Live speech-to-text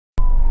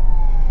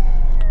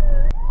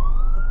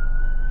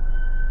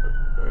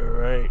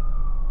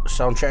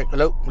Sound check.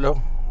 Hello. Let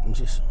me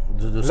just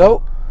do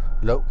Hello.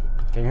 Hello.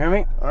 Can you hear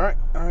me? All right.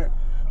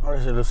 So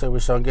it looks like we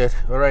sound good.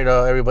 All right,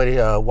 everybody.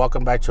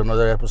 Welcome back to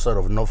another episode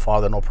of No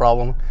Father, No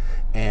Problem.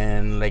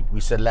 And like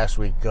we said last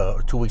week,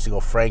 2 weeks ago,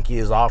 Frankie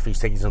is off. He's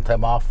taking some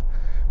time off,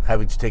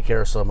 having to take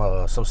care of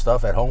some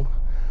stuff at home.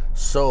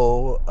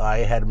 So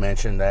I had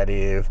mentioned that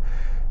if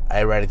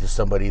I ran into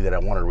somebody that I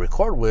wanted to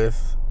record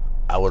with,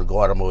 I would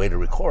go out of my way to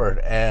record,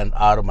 and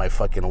out of my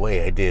fucking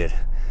way, I did.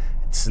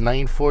 It's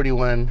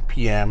 9:41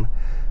 p.m.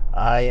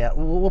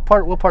 What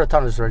part of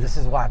town is this? This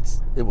is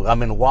Watts.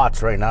 I'm in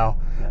Watts right now.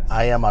 Yes.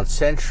 I am on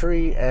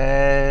Century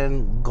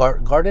and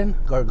Garden.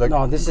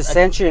 No, this is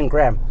Century and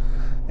Graham.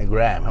 And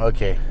Graham.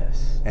 Okay.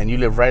 Yes. And you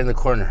live right in the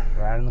corner.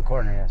 Right in the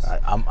corner. Yes.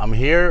 I'm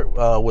here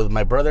with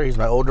my brother. He's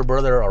my older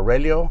brother,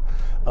 Aurelio.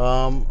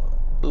 A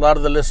lot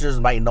of the listeners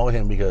might know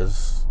him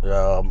because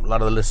a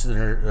lot of the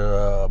listeners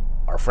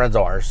are friends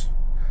of ours,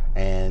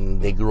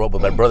 and they grew up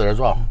with my brother as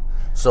well.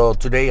 So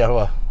today,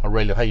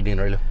 Aurelio, how you doing,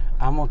 Aurelio?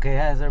 I'm okay.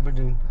 How's everybody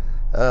doing?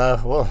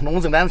 Well, no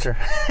one's gonna answer.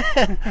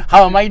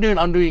 How am I doing?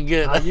 I'm doing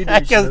good. How you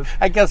doing,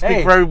 I can't speak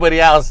Hey. for everybody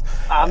else.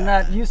 I'm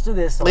not used to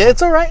this. So.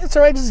 It's all right.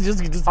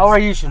 Just. How are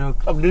you,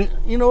 Chinook? I'm doing.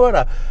 You know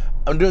what?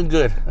 I'm doing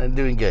good. I'm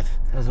doing good.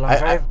 It was a long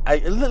drive?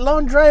 A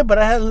long drive, but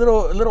I had a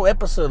little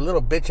episode, a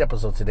little bitch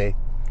episode today.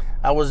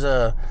 I was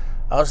one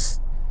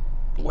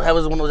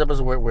of those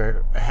episodes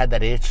where I had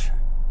that itch,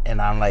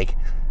 and I'm like,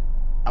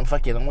 I'm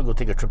gonna go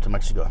take a trip to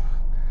Mexico.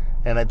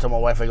 And I told my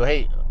wife, I go,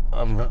 hey,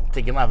 I'm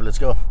taking off, let's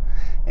go.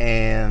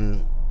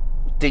 And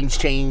things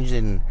changed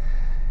and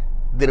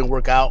didn't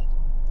work out,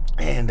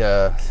 and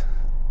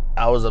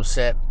I was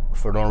upset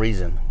for no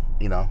reason,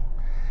 you know.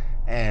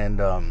 And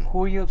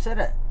Who are you upset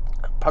at?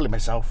 probably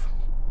myself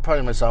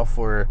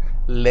for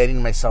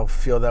letting myself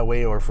feel that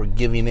way, or for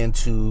giving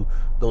into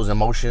those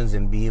emotions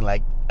and being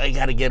like, I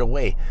gotta get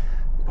away.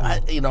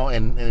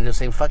 And just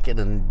saying fuck it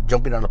and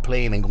jumping on a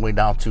plane and going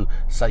down to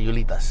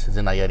Sayulitas. It's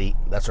in Nayarit.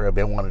 That's where I've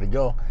been wanting to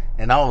go,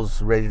 and I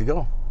was ready to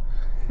go.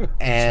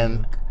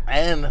 and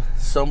a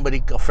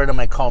friend of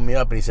mine called me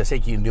up and he says, hey,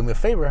 can you do me a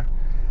favor?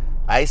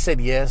 I said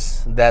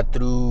yes. That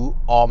threw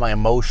all my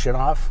emotion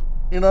off.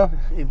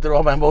 It threw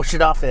all my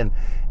emotion off, and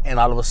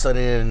all of a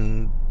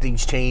sudden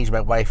things changed. My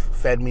wife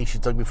fed me. She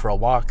took me for a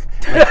walk.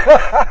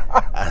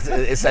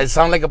 It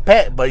sounds like a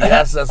pet, but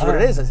yes, that's what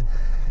it is.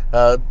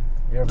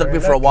 Took me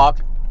for a walk.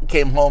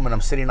 Came home and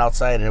I'm sitting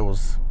outside, and it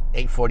was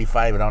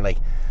 8:45, and I'm like,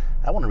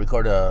 I want to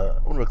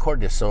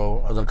record this, so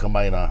I was gonna come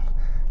by and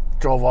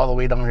drove all the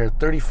way down here,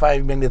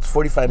 45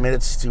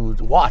 minutes to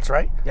Watts,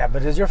 right? Yeah,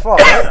 but it's your fault.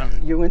 Right?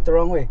 You went the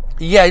wrong way.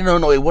 Yeah,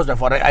 no, it wasn't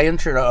my fault. I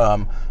entered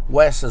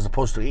west as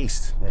opposed to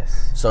east.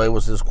 Yes. So it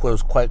was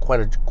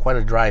quite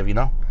a drive, you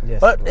know. Yes.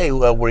 But hey,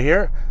 we're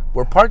here.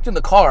 We're parked in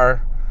the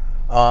car.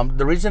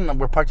 The reason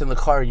we're parked in the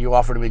car, you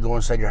offered me to go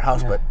inside your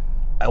house, but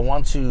I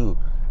want to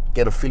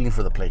get a feeling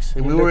for the place.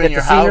 If we were in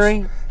your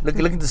house, look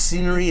at the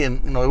scenery, and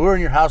if we were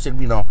in your house, it'd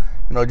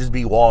just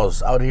be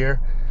walls. Out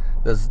here,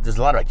 there's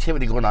a lot of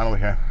activity going on over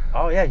here.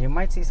 Oh yeah, you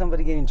might see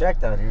somebody getting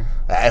jacked out here.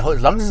 As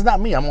long as it's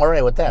not me, I'm all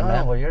right with that,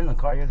 man. Well, you're in the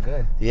car, you're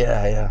good.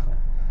 Yeah.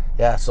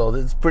 So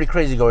it's pretty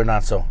crazy going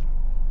on. So,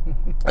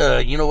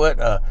 you know what?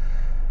 A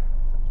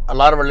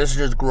lot of our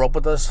listeners grew up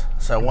with us,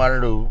 so I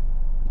wanted to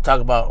talk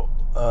about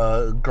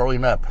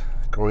growing up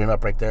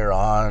right there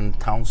on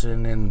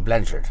Townsend and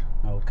Blanchard.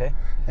 Okay.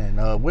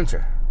 And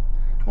Winter.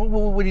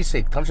 What do you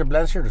say? Townsend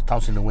Blanchard or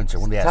Townsend and Winter?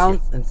 When they ask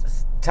you?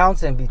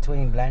 Townsend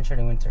between Blanchard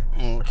and Winter.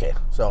 Okay.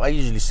 So I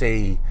usually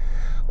say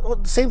the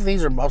same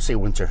things, or I'll say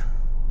Winter.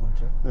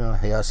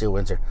 Winter. I'll say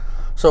Winter.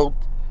 So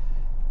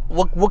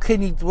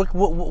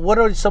what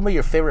are some of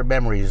your favorite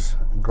memories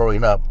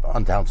growing up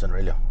on Townsend,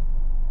 really?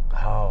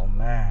 Oh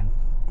man.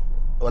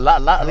 A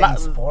lot.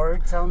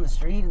 Sports on the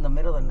street in the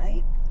middle of the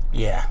night.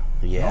 Yeah.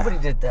 Nobody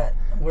did that.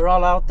 We're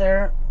all out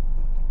there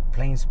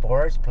playing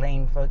sports,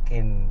 playing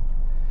fucking.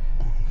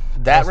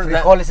 Los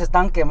frijoles se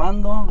están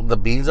quemando. The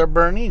beans are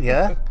burning.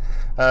 Yeah.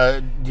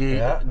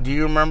 Do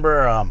you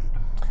remember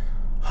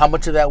how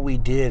much of that we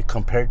did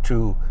compared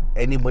to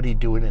anybody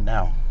doing it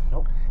now?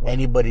 Nope.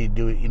 Anybody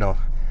do it?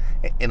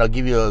 And I'll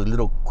give you a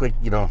little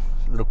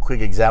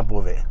quick example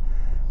of it.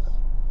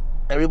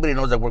 Everybody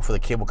knows I work for the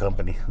cable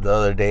company. The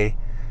other day,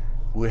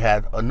 we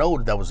had a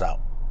node that was out.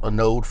 A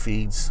node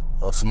feeds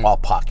a small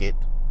pocket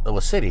of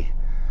a city.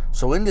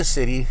 So in this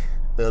city,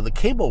 the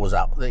cable was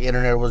out, the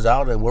internet was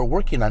out, and we're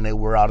working on it.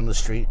 We're out on the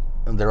street,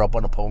 and they're up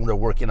on the pole, they're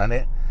working on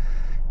it.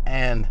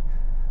 And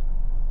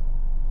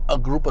a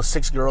group of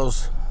 6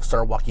 girls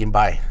start walking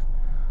by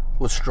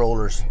with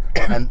strollers,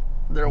 and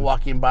they're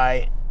walking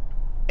by,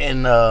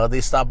 and they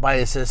stop by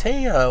and says,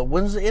 hey,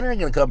 when's the internet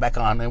gonna come back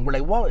on? And we're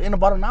like, well, in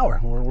about an hour.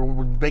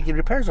 We're making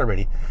repairs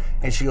already.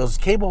 And she goes,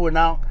 cable went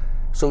out,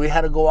 so we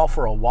had to go out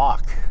for a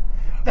walk.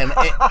 And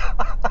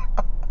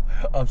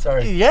I'm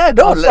sorry. Yeah,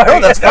 no,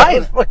 that's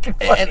fine.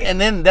 And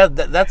then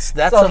that's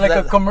sounds like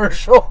a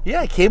commercial.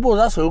 Yeah, cable was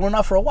also, we went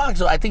out for a walk.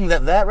 So I think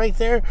that right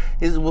there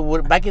is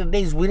back in the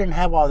days we didn't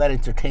have all that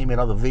entertainment,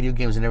 all the video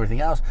games and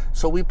everything else.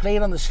 So we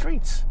played on the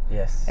streets.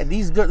 Yes. And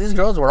these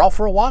girls were out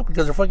for a walk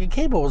because their fucking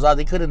cable was out.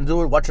 They couldn't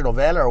do it, watch a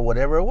novella or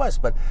whatever it was.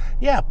 But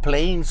yeah,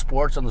 playing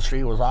sports on the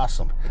street was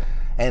awesome,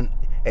 and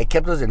it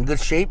kept us in good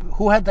shape.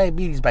 Who had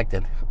diabetes back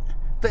then?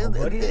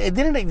 It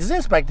didn't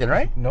exist back then,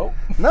 right? Nope.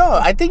 No,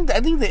 I think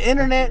the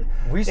internet.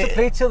 We used to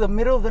play till the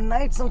middle of the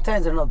night.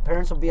 Sometimes, the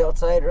parents would be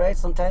outside, right?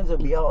 Sometimes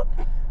they'd be out.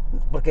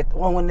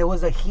 When there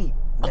was a heat.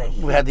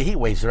 We had the heat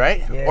waves,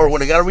 right? Yes. Or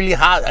when it got really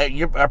hot,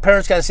 our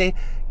parents gotta say,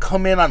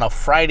 come in on a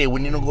Friday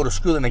when you don't go to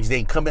school the next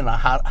day. Come in a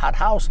hot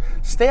house.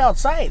 Stay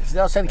outside.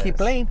 And keep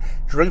playing.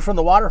 Drink from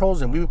the water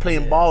hose, and we were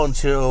playing ball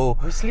until.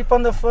 We sleep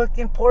on the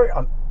fucking porch.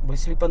 We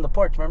sleep on the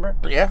porch, remember?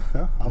 Yeah,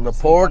 on the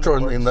porch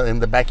or in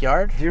the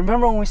backyard. Do you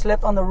remember when we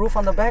slept on the roof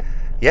on the back?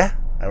 Yeah,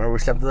 I remember we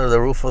slept on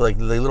the roof of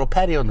the little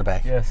patio in the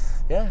back.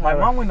 Yes. Yeah. My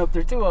mom went up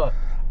there too.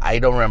 I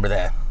don't remember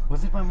that.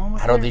 Was it my mom?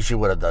 I don't think she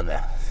would have done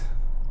that.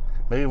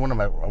 Maybe one of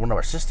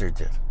our sisters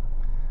did,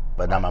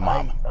 but not my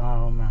mom.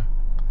 Oh man,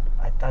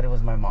 I thought it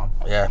was my mom.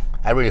 Yeah,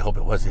 I really hope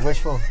it wasn't.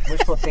 Wishful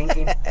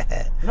thinking.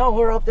 No,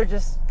 we're up there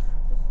just.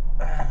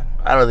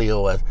 I don't think it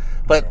was,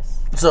 but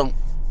so.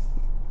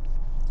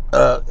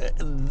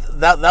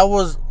 That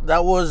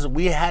was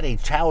we had a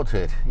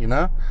childhood, you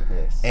know,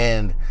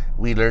 and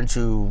we learned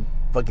to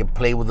fucking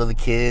play with other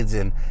kids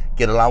and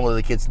get along with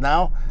other kids.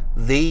 Now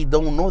they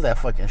don't know that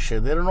fucking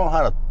shit. They don't know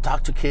how to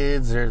talk to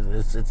kids.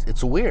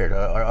 It's weird.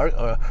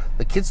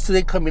 The kids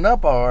today coming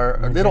up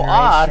are a little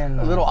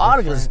odd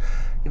because,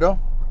 you know.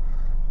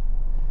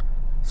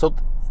 So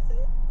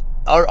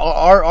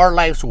our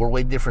lives were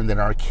way different than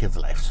our kids'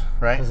 lives,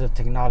 right? Because of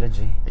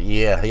technology.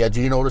 Yeah.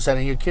 Do you notice that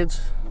in your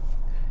kids?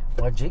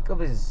 Well,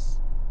 Jacob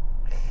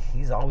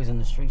he's always in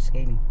the street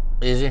skating.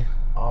 Is he?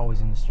 Always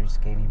in the street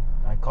skating.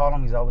 I call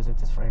him, he's always with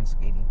his friends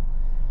skating.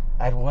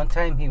 At one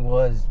time, he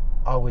was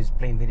always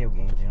playing video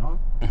games, you know?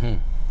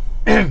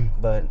 Mm-hmm.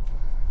 But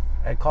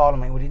I called him,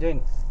 like, what are you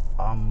doing?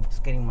 I'm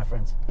skating with my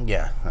friends.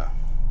 Yeah.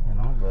 You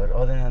know, but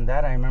other than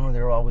that, I remember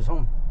they were always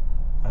home.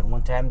 At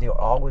one time, they were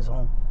always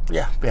home.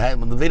 Yeah, behind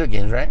the video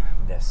games, right?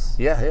 Yes.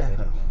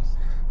 Yeah.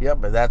 Yeah,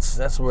 but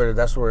that's where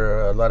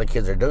a lot of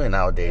kids are doing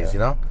nowadays, you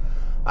know?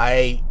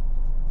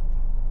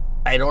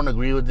 I don't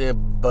agree with it,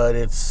 but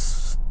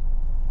it's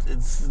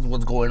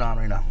what's going on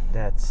right now.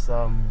 That's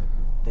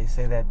they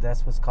say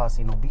that's what's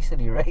causing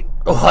obesity, right?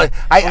 Oh,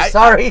 I'm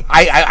sorry.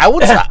 I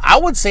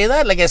would say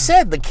that. Like I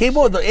said, the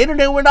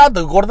internet went out,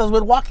 the gordas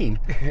went walking.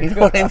 You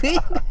know what I mean?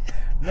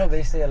 No,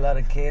 they say a lot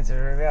of kids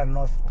are. I don't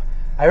know.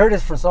 I heard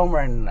this from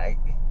somewhere, and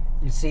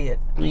you see it.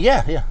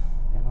 Yeah. You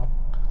know.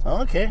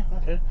 Okay.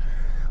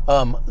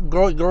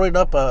 Growing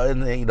up,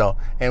 you know,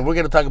 and we're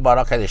gonna talk about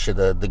all kinds of shit,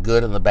 the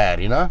good and the bad,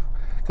 you know.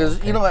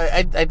 Because, you know,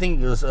 I think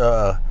it was,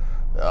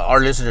 our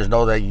listeners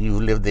know that you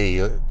lived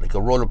a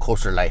roller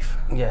coaster life.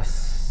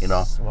 Yes. You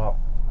know? Well,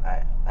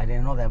 I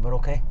didn't know that, but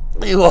okay.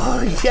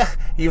 Well, yeah.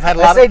 You've had a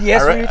lot I said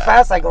yes really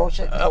fast. I go,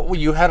 shit.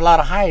 You had a lot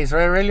of highs,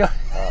 right, Aurelio?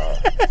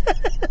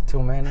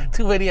 Too many.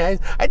 Too many highs.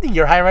 I think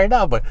you're high right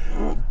now, but...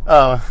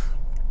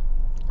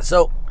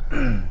 So,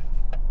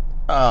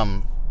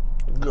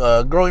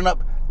 growing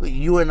up,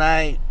 you and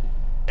I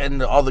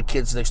and all the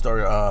kids next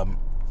door,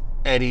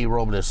 Eddie,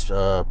 Robles,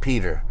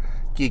 Peter...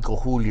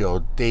 Kiko, Julio,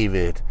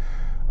 David,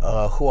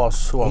 who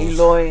else?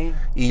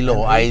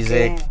 Elo,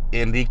 Isaac,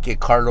 Enrique,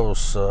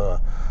 Carlos,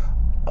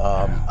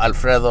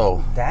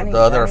 Alfredo, Danny, the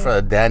other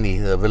Alfredo, Danny,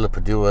 the Villa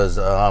Paduas,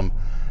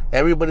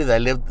 everybody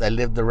that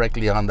lived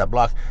directly on that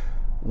block.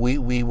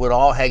 We would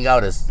all hang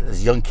out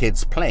as young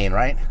kids playing,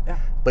 right? Yeah.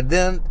 But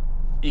then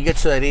you get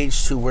to that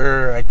age to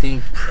where I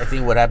think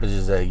what happens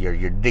is that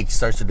your dick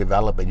starts to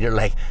develop, and you're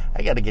like,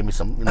 I got to give me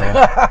some, you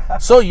know.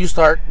 So you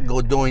start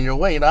doing your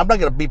way. You know, I'm not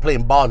gonna be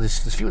playing ball in the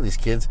street with these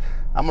kids.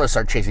 I'm gonna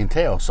start chasing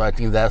tails. So I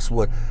think that's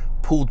what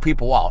pulled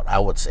people out. I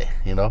would say,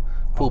 you know,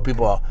 pulled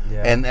people out.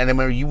 Yeah. And I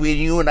remember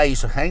you and I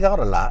used to hang out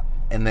a lot,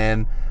 and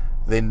then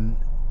I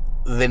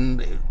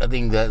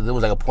think that there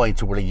was like a point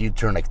to where you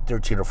turned like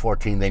 13 or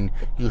 14. Then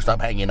you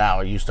stopped hanging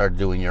out, and you started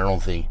doing your own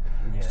thing.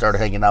 Yes. Started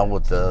hanging out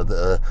with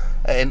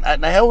and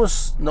I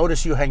always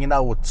noticed you hanging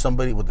out with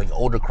somebody with like an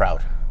older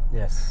crowd.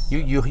 Yes.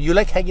 You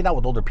like hanging out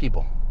with older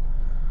people,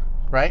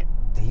 right?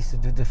 They used to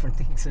do different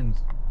things than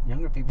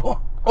younger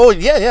people. Oh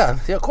yeah,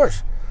 of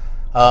course.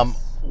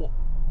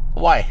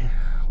 Why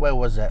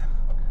was that?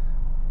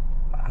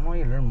 I don't know.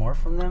 You learn more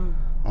from them.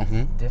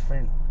 Mm-hmm.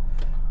 Different,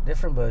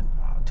 but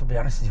to be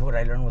honest with you, what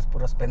I learned was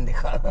puras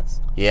pendejadas.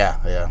 Yeah.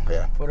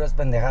 Puras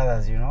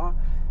pendejadas, you know.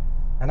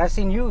 And I've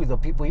seen the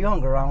people you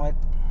hung around with.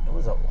 It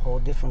was a whole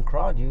different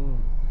crowd. You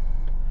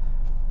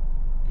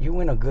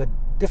went a good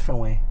different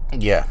way.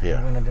 Yeah. You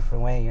went a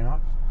different way, you know.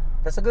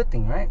 That's a good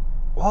thing, right?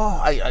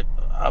 Well,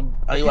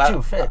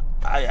 you fit.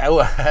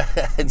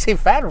 I'd say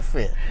fat or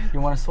fit.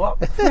 You want to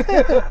swap?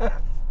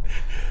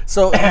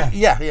 So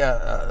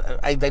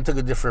I took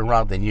a different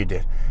route than you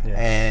did,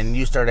 and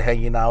you started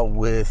hanging out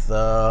with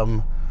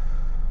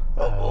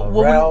What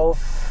were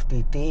Ralph,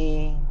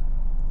 Titi,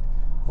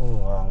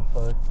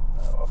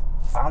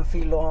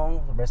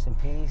 Amphilo, rest in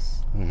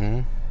peace.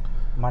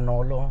 Mm-hmm.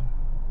 Manolo,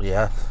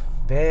 Yeah.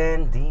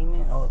 Ben,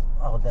 Demon.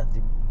 That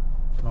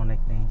no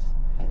nicknames.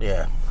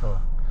 Yeah.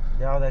 So,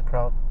 yeah, all that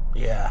crowd.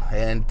 Yeah.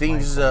 And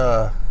things.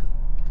 Went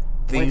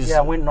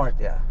north.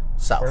 Yeah.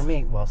 South. For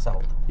me, well,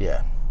 south.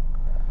 Yeah.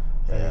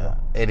 There you go.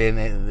 It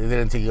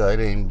didn't take you. It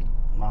didn't.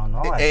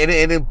 No, It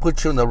didn't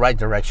put you in the right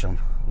direction.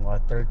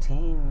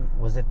 13?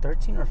 Was it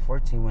 13 or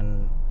 14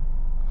 when?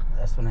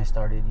 That's when I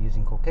started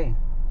using cocaine.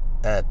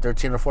 At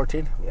 13 or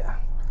 14. Yeah.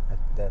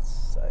 I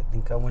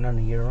think I went on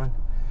a year run.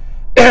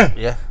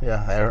 Yeah.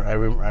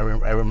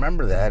 I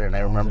remember that, and I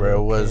remember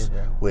it was kid,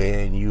 yeah.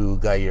 when you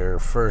got your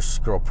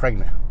first girl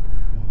pregnant.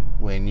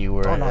 When you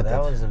were. Oh no,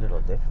 that was a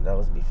little different. That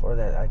was before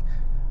that.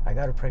 I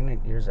got her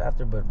pregnant years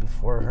after, but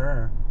before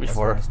her, that's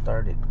when I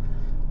started.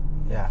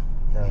 Yeah.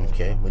 That was,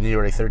 Okay. When you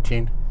were like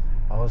 13.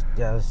 I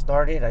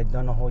started. I'd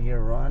done a whole year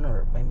run,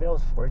 or maybe I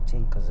was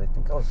 14, because I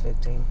think I was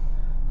 15,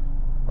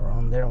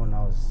 around there when I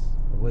was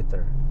with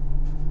her.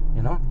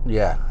 You know?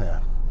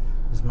 Yeah.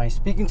 Is my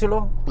speaking too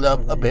low?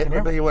 A bit.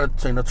 Maybe you want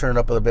to turn it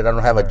up a little bit. I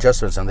don't have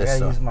adjustments on I this.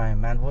 gotta use my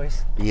man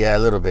voice. Yeah, a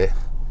little bit.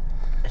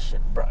 That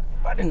shit brought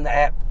in the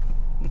app.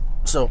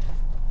 So,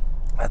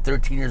 at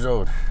 13 years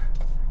old,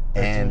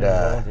 13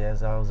 years old,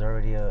 yes, I was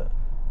already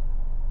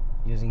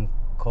using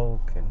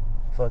coke and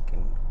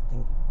fucking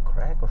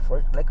crack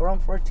like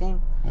around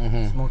 14.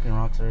 Mm-hmm. Smoking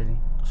rocks already.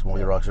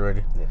 Smoking rocks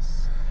already.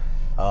 Yes.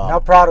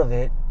 Not proud of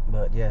it,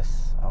 but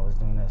yes, I was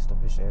doing that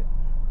stupid shit.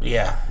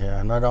 Yeah.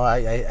 No.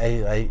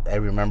 I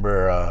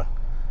remember.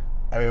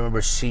 I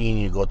remember seeing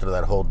you go through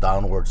that whole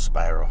downward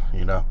spiral.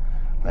 You know,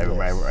 I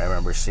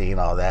remember seeing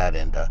all that,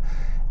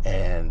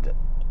 and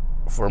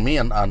for me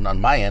on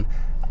my end,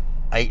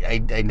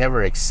 I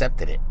never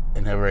accepted it.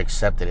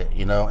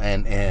 You know,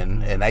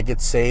 and I could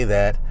say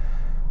that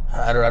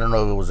I don't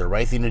know if it was the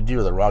right thing to do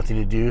or the wrong thing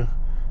to do.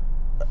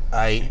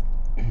 I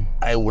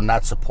would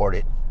not support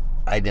it.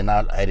 I did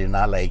not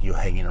like you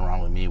hanging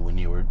around with me when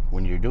you were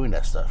doing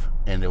that stuff.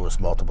 And there was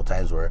multiple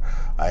times where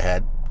I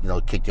had,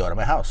 kicked you out of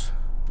my house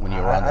when you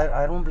were on that.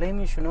 I don't blame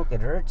you, Chinook.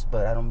 It hurts,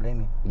 but I don't blame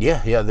you.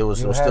 Yeah. There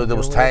was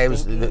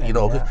times,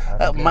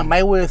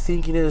 my way of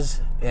thinking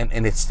is,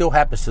 and it still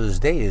happens to this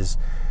day, is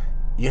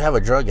you have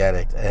a drug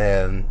addict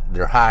and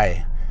they're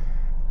high,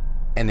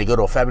 and they go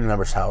to a family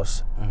member's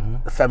house.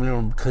 Mm-hmm. The family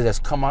member, because that's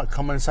come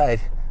inside,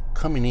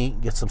 come and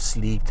eat, get some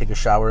sleep, take a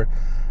shower.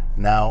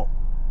 Now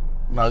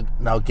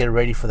get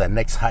ready for that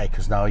next high,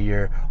 because now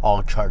you're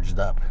all charged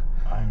up.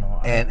 I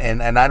know.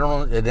 And I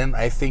don't know. And then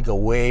I think a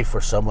way for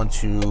someone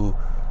to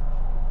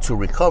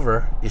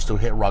recover is to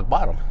hit rock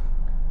bottom,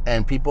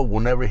 and people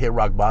will never hit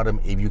rock bottom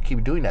if you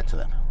keep doing that to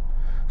them.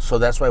 So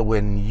that's why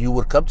when you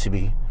would come to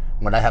me,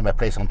 when I had my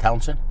place on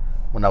Townsend,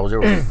 when I was there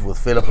with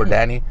Philip or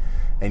Danny,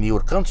 and you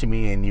would come to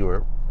me and you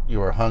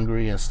were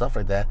hungry and stuff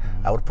like that,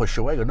 mm-hmm. I would push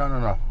you away. Go,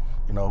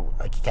 no,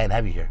 I can't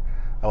have you here.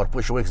 I would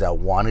push you away because I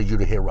wanted you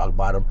to hit rock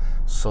bottom,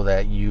 so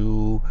that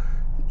you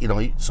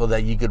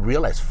could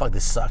realize, fuck,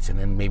 this sucks, and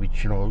then maybe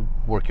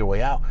work your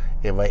way out.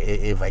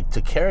 If I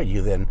took care of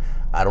you, then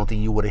I don't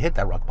think you would have hit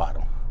that rock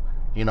bottom,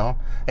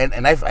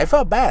 And I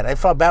felt bad. I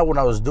felt bad when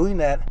I was doing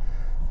that,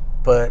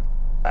 but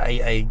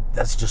I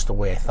that's just the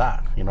way I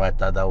thought. I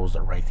thought that was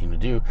the right thing to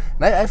do,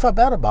 and I felt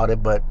bad about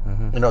it. But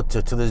mm-hmm.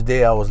 To this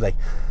day, I was like,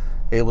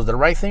 it was the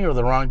right thing or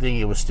the wrong thing.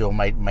 It was still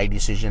my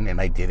decision, and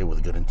I did it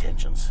with good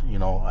intentions.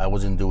 I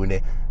wasn't doing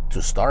it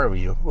to starve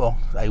you. Well,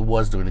 I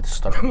was doing it to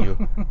starve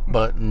you,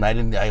 but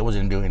I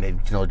wasn't doing it,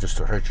 just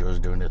to hurt you. I was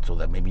doing it so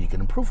that maybe you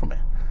can improve from it.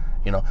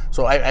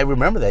 So I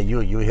remember that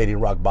you hitting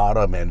rock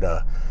bottom, and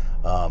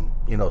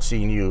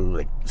seeing you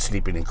like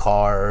sleeping in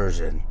cars,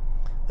 and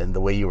the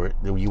way you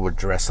were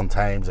dressed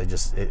sometimes. I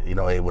just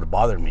it would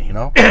bother me.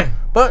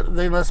 But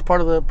then that's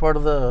part of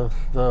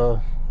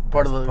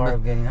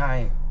getting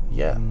high.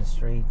 Yeah. In the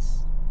streets.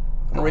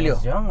 I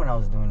was young when I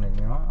was doing it.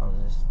 I was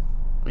just.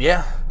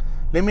 Yeah.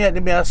 Let me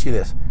ask you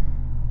this.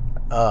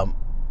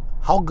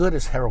 How good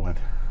is heroin?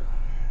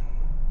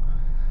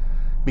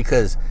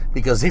 Because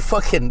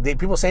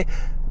people say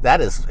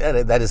that is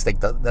like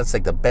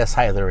the best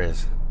high there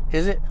is.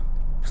 Is it?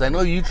 Because I know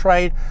you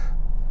tried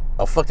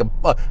a fucking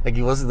like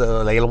it was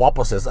like El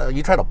Guapo says,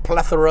 you tried a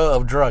plethora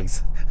of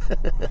drugs.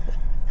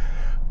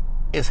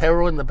 Is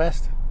heroin the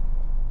best?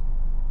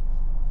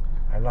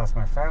 I lost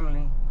my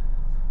family.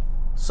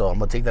 So I'm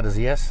gonna take that as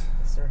a yes.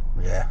 Yes, sir.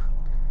 Yeah.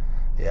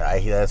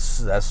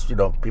 That's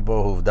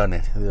people who've done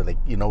it. They're like,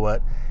 you know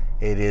what,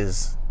 it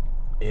is,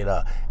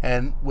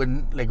 and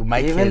when like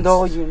my kids, even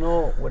though you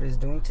know what it's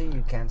doing to you,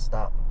 you can't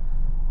stop.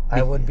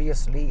 I would be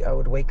asleep. I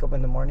would wake up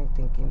in the morning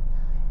thinking,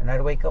 and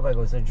I'd wake up. I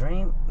go, "It's a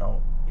dream."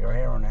 No, you're a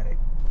heroin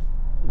addict.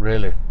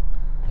 Really?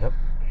 Yep.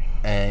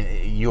 And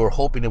you were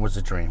hoping it was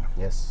a dream.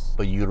 Yes.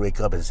 But you'd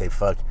wake up and say,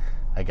 "Fuck,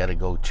 I gotta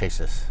go chase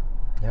this."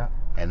 Yeah.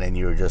 And then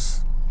you were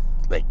just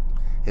like,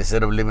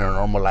 instead of living a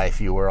normal life,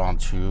 you were on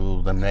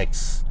to the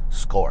next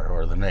score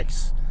or the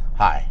next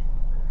high.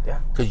 Yeah.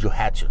 Because you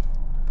had to.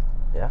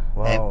 Yeah.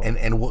 Well.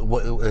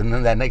 And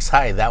then that next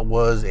high, that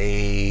was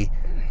a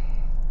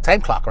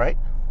time clock, right?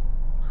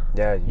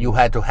 Yeah, You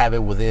had to have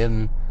it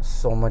within.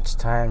 so much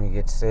time, you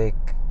get sick,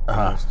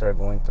 and you start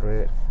going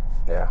through it.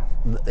 Yeah.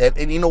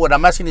 And you know what?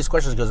 I'm asking these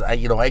questions because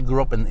I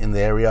grew up in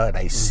the area and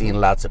I seen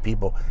lots of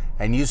people,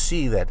 and you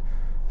see that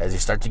as they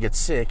start to get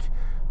sick,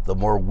 the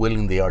more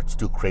willing they are to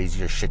do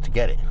crazier shit to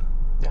get it.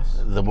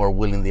 Yes. The more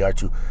willing they are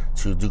to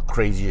do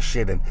crazier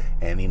shit, and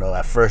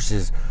at first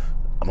is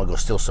I'm gonna go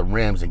steal some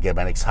rims and get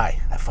my next high.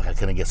 I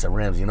couldn't get some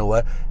rims. You know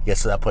what? It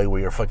gets to that point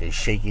where you're fucking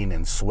shaking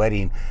and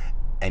sweating,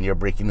 and you're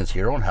breaking into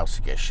your own house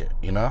to get shit.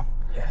 You know?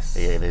 Yes.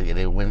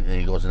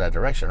 It goes in that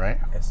direction, right?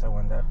 Yes, I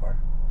went that far.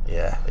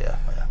 Yeah. Yeah.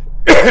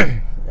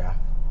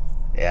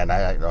 Yeah, and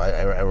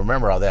I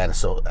remember all that. And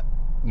so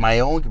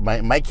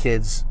my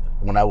kids,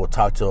 when I would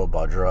talk to them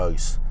about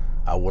drugs,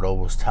 I would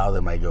always tell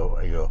them, I go,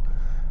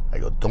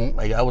 don't.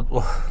 I would.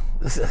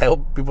 I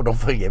hope people don't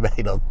forget me.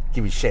 Don't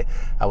give me shit.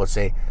 I would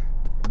say,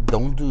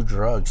 don't do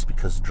drugs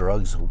because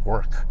drugs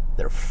work.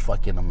 They're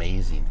fucking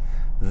amazing.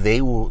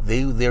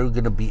 They're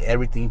gonna be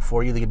everything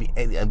for you. They're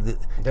gonna be.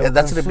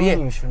 That's gonna be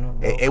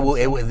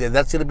it.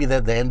 That's gonna be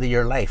the end of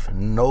your life.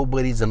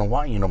 Nobody's gonna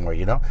want you no more.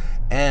 You know,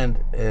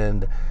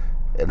 and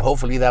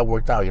hopefully that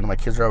worked out. You know, my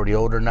kids are already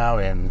older now,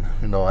 and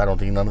I don't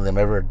think none of them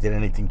ever did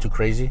anything too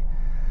crazy,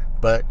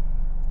 but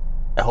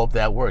I hope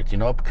that worked. You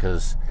know,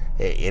 because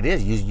it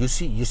is. You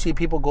see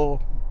people go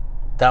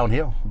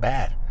downhill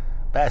bad,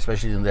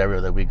 especially in the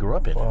area that we grew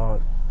up in. Well,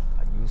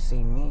 you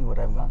see me, what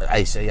I've gone.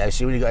 I see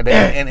what you got,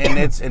 and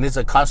it's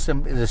a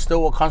constant. Is it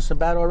still a constant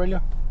battle,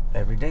 Aurelio?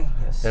 Every day,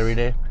 yes. Every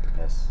day.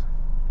 Yes.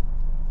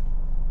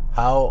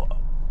 How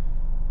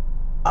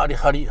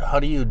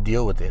do you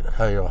deal with it?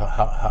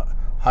 How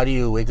do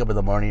you wake up in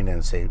the morning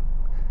and say,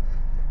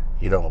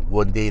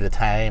 one day at a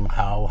time?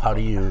 How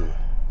do you?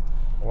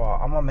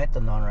 Well, I'm on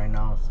methadone right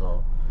now,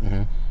 so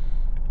it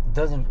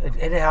doesn't.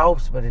 It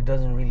helps, but it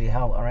doesn't really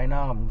help. Right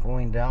now, I'm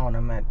going down.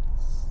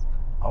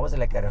 I was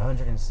like at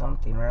 100 and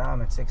something. Right now,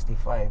 I'm at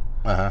 65.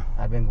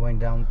 I've been going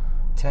down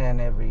 10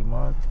 every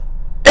month.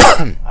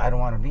 I don't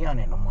want to be on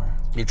it no more.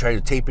 You try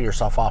to taper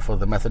yourself off of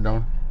the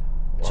methadone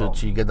to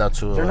get down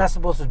to. They're not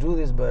supposed to do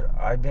this, but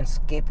I've been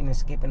skipping. I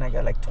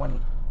got like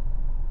 20.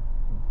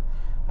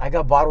 I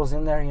got bottles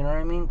in there, you know what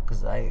I mean?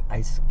 Because I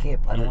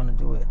skip. I don't want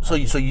to do it. So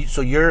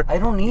you're. I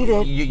don't need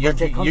it.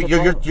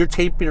 You're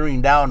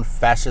tapering down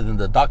faster than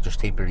the doctor's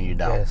tapering you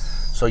down.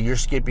 Yes. So you're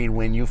skipping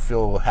when you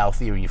feel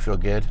healthy or you feel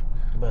good.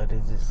 But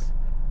it's just,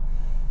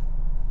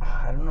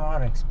 I don't know how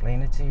to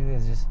explain it to you.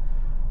 It's just,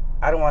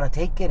 I don't want to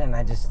take it, and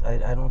I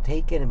don't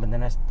take it. But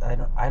then I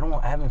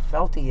haven't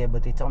felt it yet.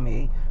 But they tell me,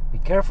 hey, be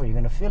careful, you're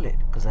gonna feel it.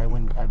 Because I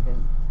went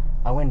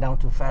down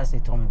too fast. They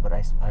told me, but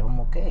I'm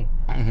okay.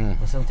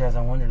 But sometimes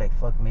I wonder, like,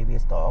 fuck, maybe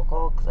it's the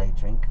alcohol because I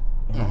drink.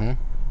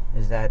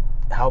 Is that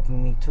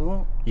helping me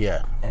too?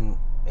 Yeah. And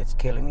it's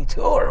killing me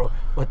too, or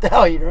what the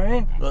hell? You know what I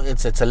mean? Well,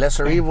 it's a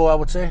lesser evil, I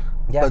would say.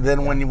 Yeah. But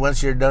then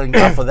once you're done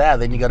off of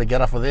that, then you got to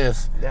get off of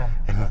this. Yeah.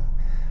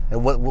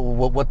 And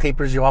what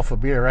tapers you off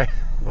of beer, right?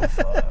 Well,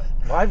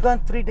 I've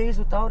gone 3 days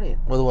without it.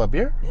 With what,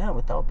 beer? Yeah,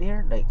 without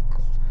beer. Like,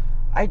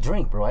 I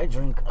drink, bro. I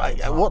drink.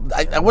 I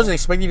wasn't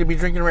expecting you to be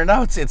drinking right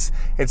now. It's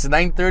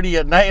 9:30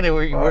 at night, and I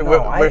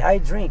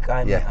drink.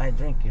 I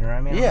drink. You know what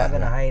I mean? Yeah. I'm not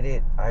gonna hide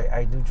it.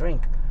 I do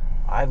drink.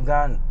 I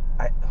went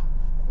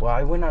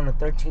on a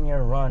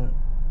 13-year run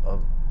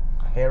of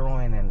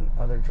heroin and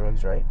other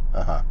drugs, right?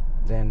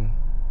 Then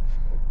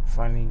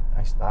finally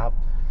I stopped,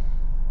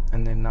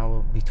 and then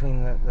now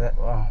between that,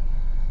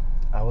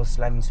 I was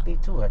slamming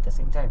speed too at the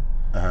same time.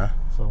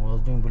 So I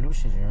was doing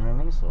Belushi's, you know what I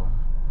mean? So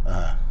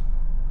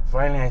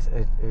finally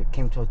it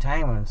came to a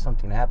time when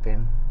something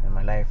happened in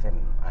my life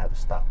and I had to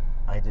stop.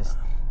 It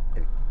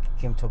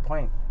came to a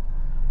point.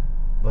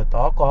 But the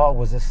alcohol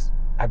was just,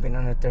 I've been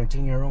on a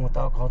 13-year run with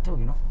alcohol too,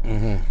 you know?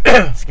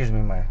 Excuse me,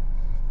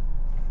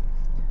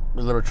 a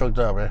little choked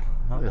up, right?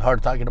 Is it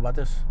hard talking about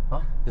this?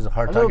 Huh? Is it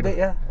hard a talking? Little bit,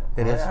 yeah.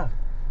 It is? Yeah.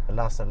 I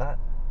lost a lot.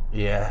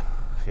 Yeah.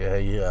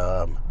 You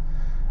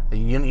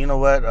know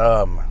what?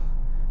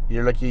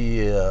 You're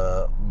lucky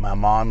my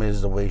mom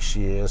is the way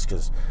she is,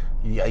 because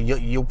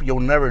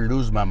you'll never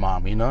lose my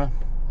mom, you know?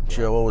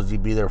 She'll always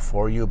be there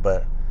for you,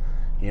 but,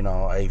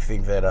 I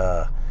think that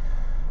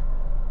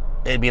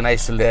it'd be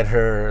nice to let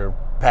her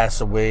pass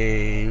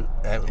away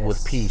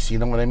with peace, you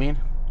know what I mean?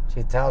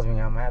 She tells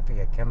me I'm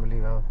happy. I can't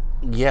believe how.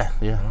 Yeah.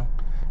 You know?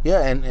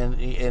 Yeah,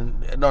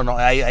 and no,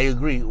 I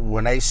agree.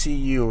 When I see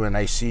you and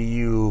I see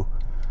you,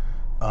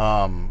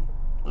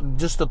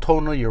 just the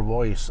tone of your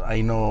voice,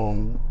 I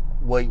know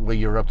what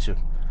you're up to.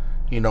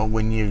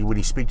 When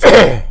you speak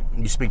to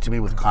me, you speak to me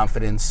with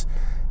confidence,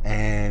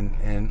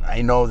 and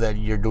I know that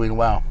you're doing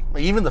well.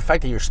 Even the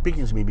fact that you're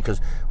speaking to me,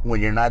 because when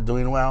you're not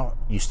doing well,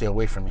 you stay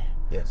away from me.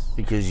 Yes.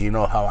 Because you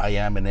know how I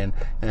am, and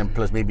then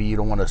plus maybe you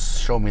don't want to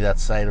show me that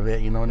side of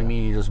it. You know what I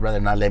mean? You just rather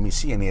not let me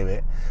see any of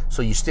it.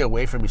 So you stay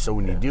away from me. So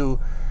when you do,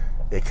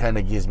 it kind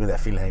of gives me that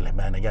feeling like,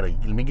 man,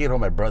 let me get on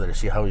my brother to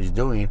see how he's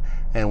doing.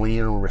 And when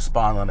you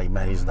respond, I'm like,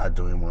 man, he's not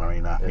doing well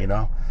right now, you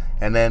know?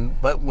 And then,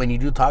 but when you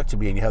do talk to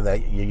me and you have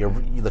that,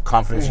 the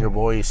confidence in your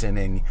voice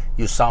and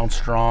you sound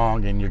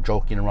strong and you're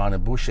joking around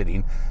and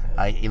bullshitting,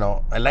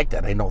 I like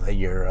that. I know that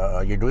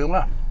you're doing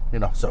well, you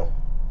know? So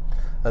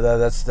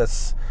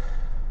that's.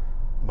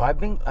 But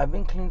I've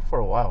been clean for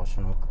a while,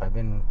 Chinook. I've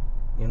been,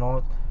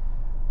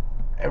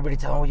 everybody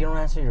tell me, well, you don't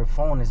answer your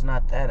phone. It's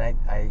not that.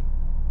 I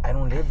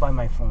don't live by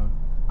my phone.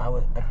 I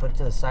put it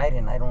to the side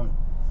and I don't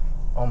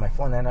on my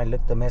phone. Then I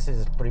look the message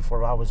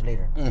 3-4 hours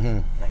later. Mm-hmm.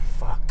 Like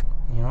fuck,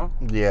 you know?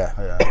 Yeah.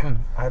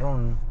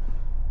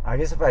 I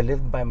guess if I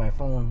lived by my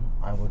phone,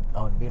 I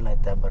would be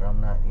like that. But I'm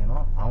not.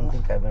 I don't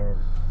think I've ever.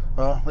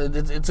 Well,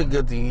 it's a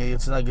good thing.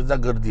 It's not good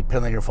to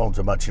depend on your phone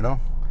too much.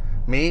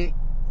 Me.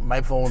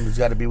 My phone has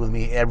got to be with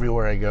me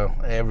everywhere I go.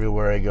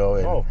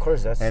 And, of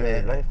course, that's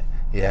life.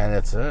 Yeah, and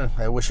it's.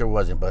 I wish it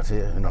wasn't, but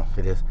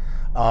it is.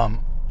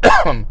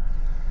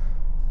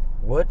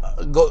 What?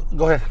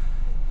 Go ahead.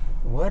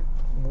 What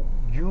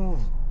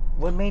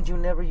made you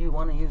never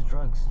want to use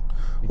drugs?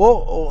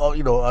 Well,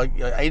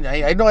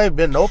 I know I've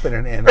been open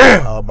and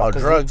about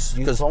drugs.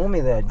 You told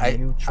me that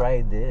you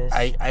tried this.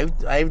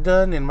 I've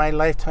done in my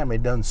lifetime.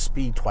 I've done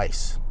speed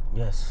twice.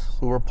 Yes.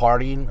 We were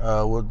partying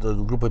with the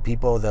group of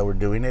people that were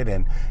doing it,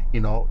 and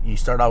you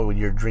start out with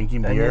your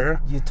drinking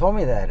beer. You told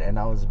me that, and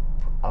I was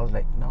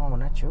like, no,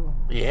 not you.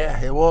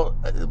 Yeah, well,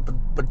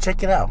 but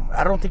check it out.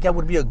 I don't think I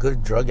would be a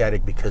good drug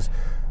addict because.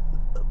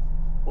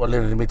 Well,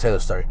 let me tell you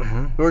the story.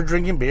 Mm-hmm. We were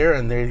drinking beer,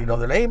 and they're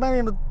like, hey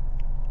man,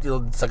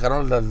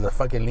 sacaron the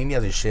fucking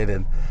líneas and shit,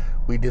 and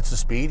we did some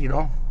speed.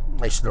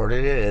 I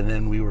snorted it, and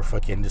then we were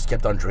fucking just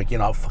kept on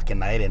drinking all fucking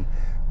night and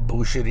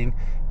bullshitting.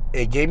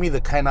 It gave me the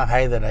kind of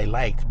high that I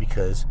liked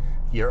because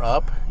you're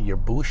up, you're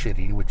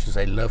bullshitting, which is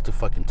I love to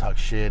fucking talk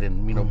shit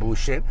and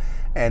bullshit,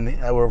 and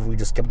we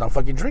just kept on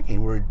fucking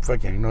drinking. We're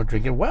fucking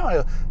drinking.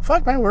 Wow,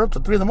 fuck man, we're up to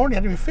 3 a.m. I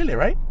didn't even feel it,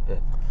 right?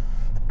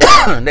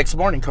 Yeah. Next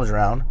morning comes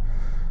around.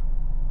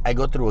 I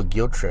go through a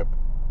guilt trip,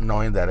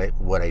 knowing that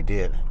what I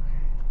did,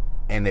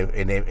 and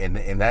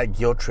that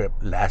guilt trip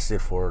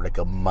lasted for like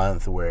a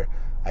month, where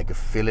I could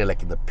feel it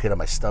like in the pit of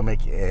my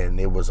stomach, and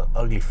it was an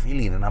ugly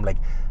feeling. And I'm like,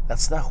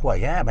 that's not who I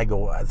am. I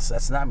go,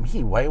 that's not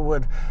me. Why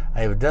would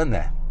I have done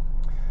that?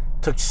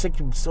 Took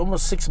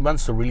almost 6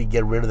 months to really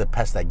get rid of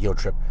past that guilt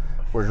trip.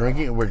 We're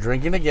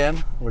drinking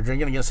again.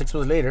 6 months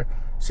later.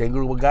 Same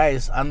group of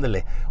guys.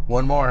 Andale,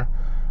 one more.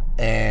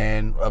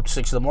 And up to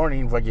 6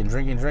 a.m, fucking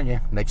drinking.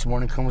 Next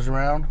morning comes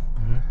around.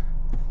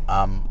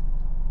 Mm-hmm.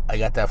 I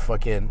got that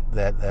fucking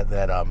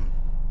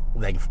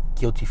that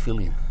guilty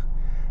feeling.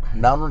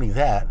 Not only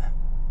that,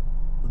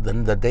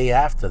 then the day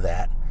after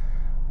that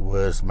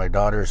was my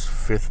daughter's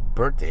 5th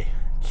birthday,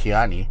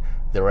 Kiani.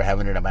 They were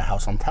having it at my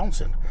house on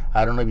Townsend.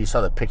 I don't know if you saw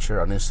the picture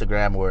on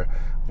Instagram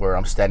where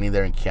I'm standing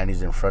there and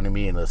Kiani's in front of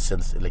me in a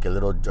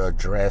little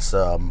dress.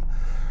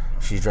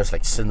 She's dressed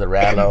like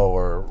Cinderella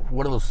or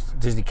one of those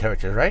Disney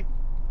characters, right?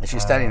 And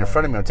she's standing in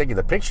front of me. I'm taking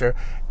the picture.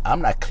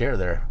 I'm not clear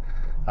there.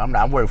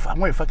 I'm wearing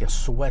fucking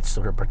sweats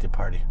to her birthday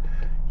party.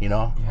 You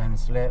haven't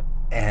slept.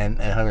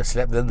 And I haven't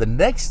slept. Then the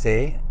next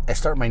day, I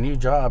start my new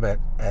job at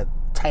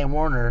Time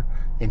Warner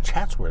in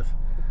Chatsworth.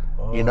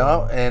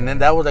 Oh, and then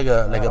that was like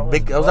a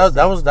big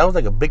that was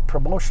like a big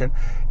promotion.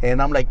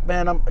 And I'm like,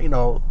 man,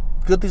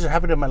 good things are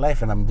happening in my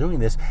life, and I'm doing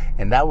this.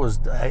 And that was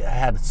I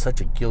had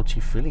such a guilty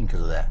feeling because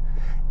of that.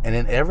 And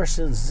then ever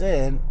since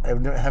then, I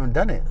haven't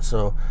done it.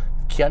 So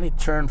Kiani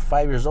turned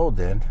 5 years old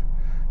then.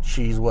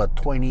 She's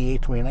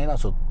 28, 29 now.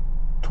 So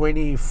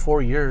 23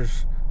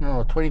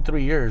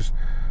 years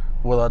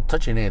without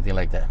touching anything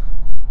like that.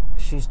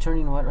 She's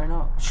turning what right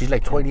now? She's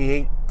like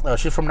 28.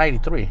 She's from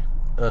 93.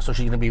 So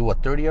she's going to be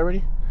 30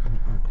 already?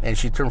 Mm-hmm. And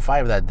she turned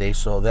 5 that day.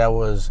 So that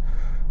was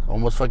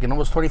almost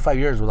 25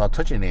 years without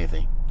touching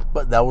anything.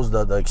 But that was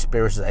the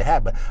experiences I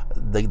had. But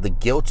the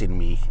guilt in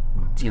me,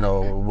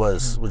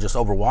 was just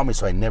overwhelming.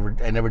 So I never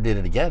did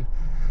it again.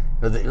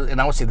 And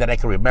I would say that I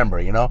can remember.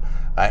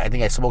 I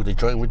think I smoked a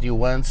joint with you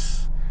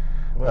once.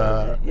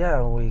 Well,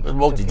 we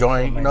smoked a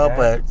joint,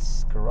 but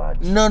garage.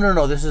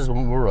 No. This is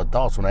when we were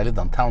adults. When I lived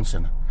on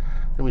Townsend,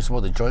 then we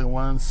smoked a joint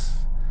once.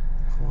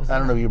 I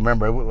don't know if you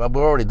remember. We were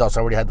already adults.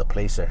 I already had the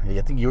place there.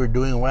 I think you were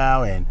doing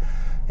well, and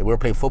we were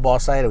playing football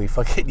outside, and we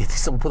fucking. You think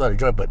someone put out a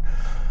joint, but.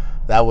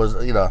 That was,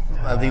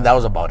 I think that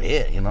was about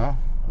it,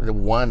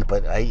 One,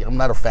 but I'm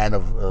not a fan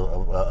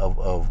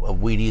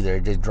of weed either.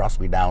 It just drops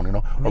me down,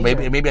 Or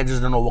maybe I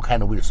just don't know what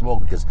kind of weed to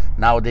smoke, because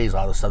nowadays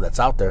all the stuff that's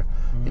out there,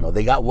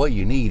 they got what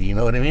you need. You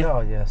know what I mean?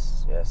 Oh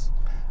yes.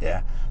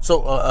 Yeah.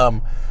 So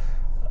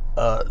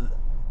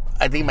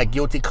I think my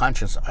guilty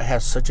conscience. I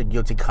have such a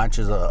guilty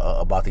conscience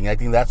about things. I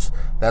think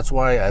that's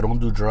why I don't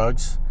do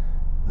drugs.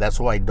 That's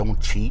why I don't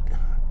cheat.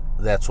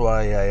 That's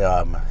why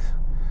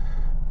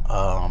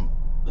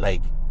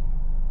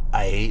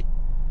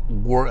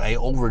I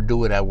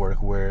overdo it at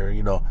work, where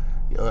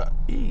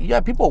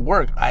people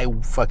work. I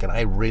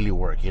really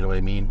work. You know what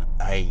I mean?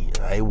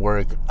 I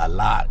work a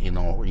lot.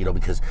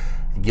 Because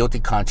guilty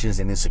conscience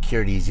and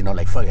insecurities. You know,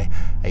 like fuck,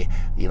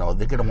 you know,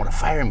 they're gonna want to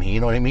fire me. You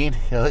know what I mean?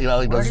 You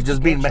know, Where did just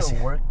you being get messy.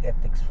 your work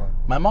ethics from?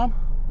 My mom.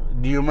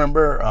 Do you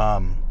remember?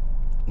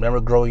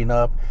 Remember growing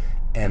up,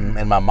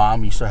 and my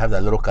mom used to have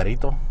that little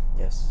carrito.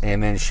 Yes.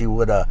 And then she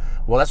would,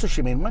 well, that's what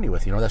she made money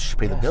with, you know, that's what she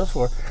paid the bills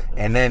for.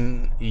 And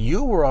then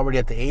you were already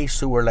at the age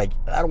to where, like,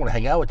 I don't want to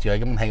hang out with you.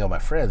 I'm going to hang out with my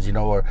friends, you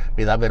know, or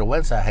be that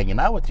vergüenza hanging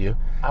out with you.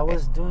 I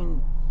was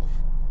doing,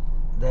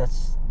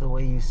 that's the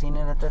way you seen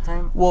it at that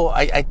time? Well,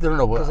 I don't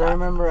know. Because I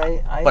remember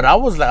But I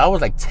was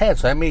like 10,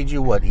 so I made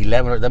you, what,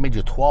 11, or that made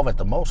you 12 at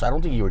the most. I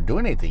don't think you were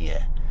doing anything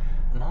yet.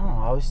 No,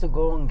 I used to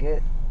go and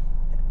get,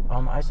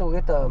 I used to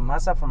get the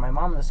masa from my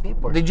mom on the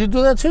skateboard. Did you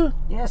do that too?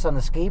 Yes, on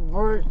the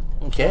skateboard.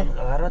 Okay.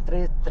 Agarra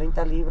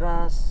 30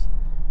 libras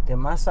de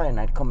masa, and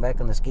I'd come back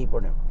on the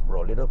skateboard and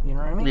roll it up, you know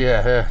what I mean?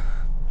 Yeah.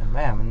 And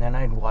bam, and then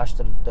I'd wash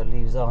the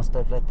leaves out and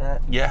stuff like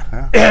that.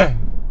 Yeah.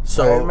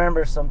 So I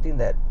remember something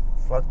that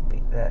fucked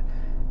me,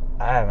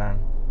 man.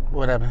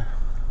 What happened?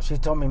 She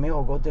told me,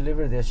 mijo, go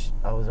deliver this.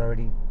 I was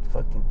already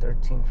fucking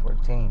 13,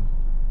 14.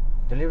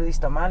 Deliver these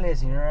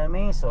tamales, you know what I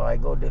mean? So I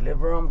go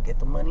deliver them, get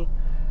the money,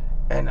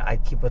 and I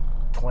keep a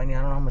 20,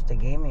 I don't know how much they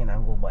gave me, and I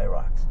go buy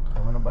rocks.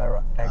 I'm gonna buy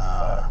rocks. Like,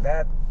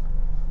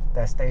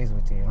 that stays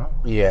with you, know?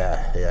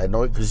 Yeah, I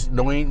know it, because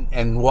knowing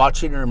and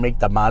watching her make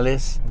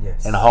tamales,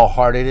 Yes. and how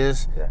hard it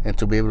is, Yeah. and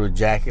to be able to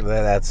jack it,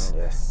 that's,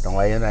 Yes. no,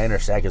 I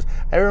understand, because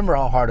I remember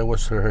how hard it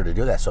was for her to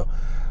do that. So,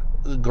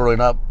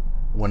 growing up,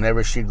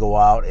 whenever she'd go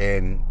out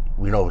and,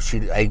 you know,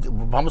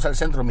 vamos al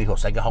centro, mijo,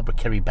 so I can help her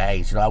carry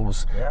bags. You know,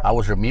 I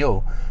was her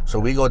mule. So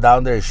we go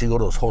down there and she go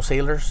to those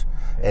wholesalers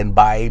and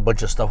buy a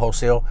bunch of stuff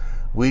wholesale.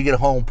 We get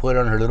home, put it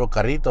on her little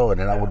carrito, and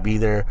then I would be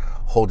there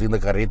holding the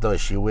carrito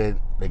as she went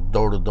like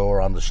door to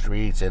door on the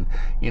streets, and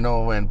you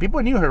know, and people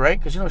knew her, right?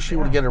 Because you know she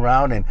would get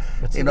around, and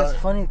But see, you know,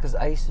 that's funny because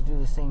I used to do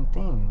the same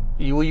thing.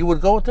 you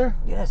would go with her.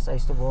 Yes, I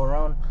used to go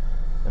around,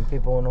 and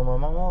people would know my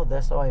mom. Oh,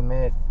 that's how I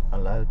met a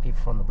lot of people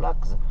from the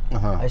block. 'Cause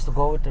I used to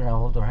go with her and I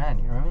hold her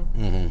hand. You know what I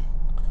mean?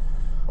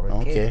 Mm-hmm.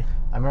 Or a kid.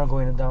 I remember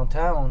going to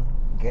downtown,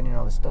 getting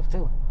all this stuff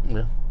too.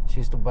 Yeah. She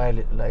used to buy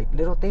like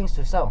little things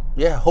to sell.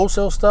 Yeah,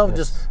 wholesale stuff, Yes.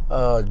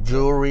 just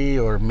jewelry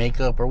or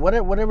makeup or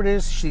whatever it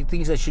is she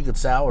thinks that she could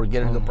sell or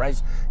get a good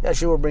price. Yeah,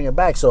 she will bring it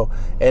back. So,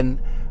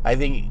 and I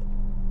think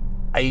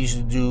I used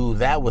to do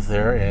that with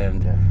her,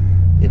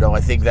 and you know,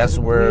 I think that's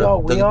where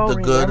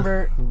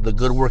the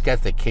good work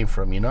ethic came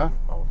from. You know,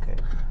 Okay.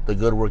 the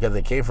good work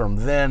ethic came from.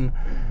 Then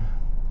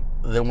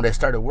when I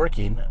started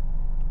working,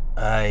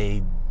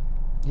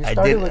 You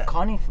started with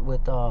Connie,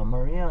 with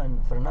Maria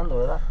and Fernando,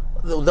 ¿verdad?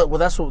 Well,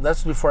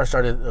 that's before I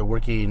started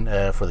working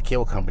for the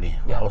cable company.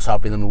 Yeah. I was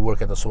helping them to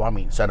work at the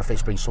Swami, Santa Fe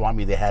Springs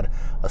Swami. They had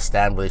a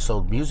stand where they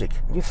sold music.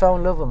 You fell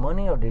in love with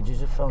money, or did you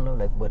just fall in love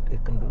like what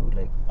it can do?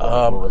 Like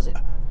what was it?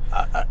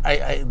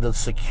 I the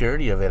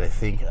security of it. I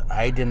think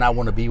I did not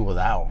want to be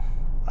without.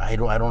 I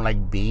don't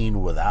like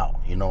being without.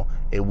 You know,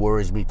 it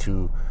worries me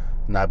to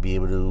not be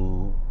able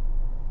to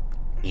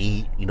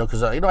eat. You know,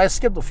 because you know I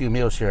skipped a few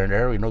meals here and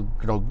there. You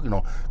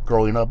know,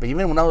 growing up,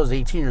 even when I was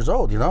 18 years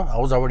old. You know, I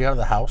was already out of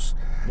the house.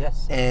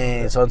 Yes.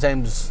 And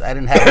sometimes I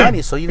didn't have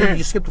money, so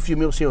you skipped a few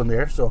meals here and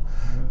there. So,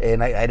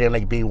 and I didn't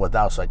like being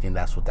without. So I think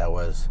that's what that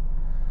was.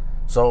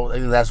 So I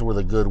think that's where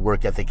the good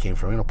work ethic came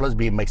from. You know, plus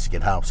being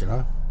Mexican house. You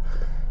know.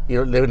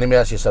 You know, let me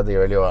ask you something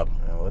earlier.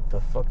 What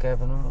the fuck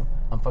happened?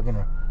 I'm fucking.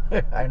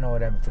 I know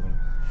what happened to me.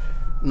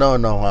 No.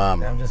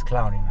 I'm just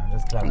clowning.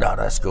 No,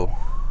 that's cool.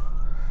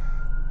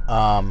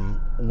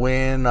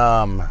 When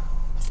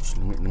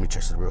let me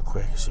check this real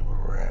quick. See where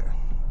we're at.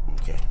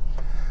 Okay.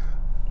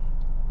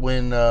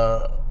 When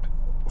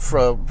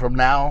from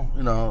now,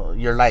 you know,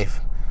 your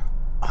life,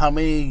 how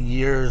many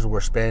years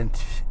were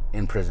spent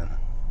in prison?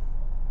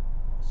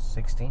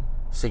 16.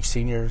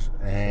 16 years,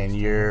 and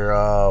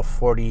you're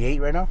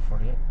 48 right now.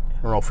 48.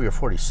 No, if you're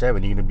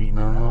 47, you're gonna be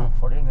no.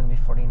 40. I'm gonna be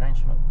 49.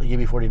 You know? You're gonna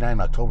be 49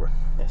 in October.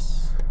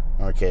 Yes.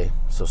 Okay,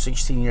 so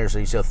 16 years. So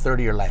you said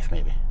 30-year life,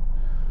 maybe.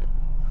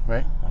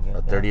 Right?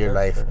 A 30-year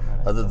life.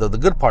 The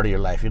good part of your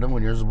life, you know,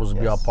 when you're supposed to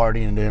be all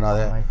partying and doing all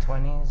that. My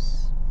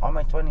 20s. All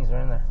my 20s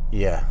are in there.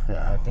 Yeah.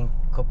 I think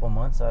a couple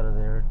months out of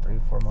there,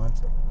 3-4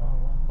 months,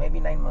 maybe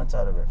 9 months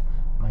out of there.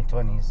 My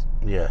 20s.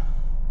 Yeah.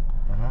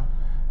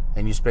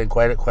 And you spent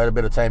quite a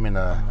bit of time in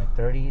my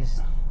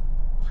 30s.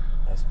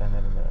 I spend it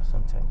in there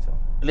sometime too.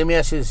 Let me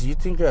ask you this: you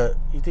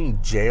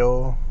think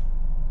jail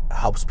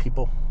helps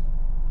people,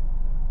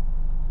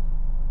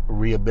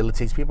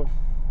 rehabilitates people,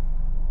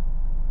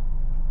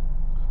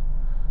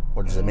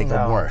 or does it make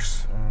them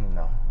worse?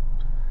 No.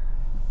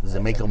 Does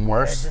it make them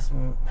worse?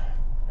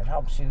 It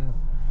helps you,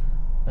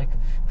 like,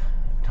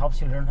 it helps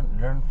you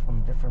learn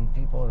from different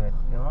people. That,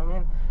 you know what I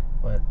mean.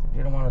 But if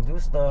you don't want to do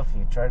stuff,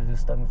 you try to do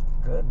stuff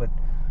good, but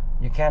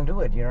you can't do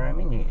it. You know what I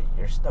mean?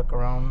 You're stuck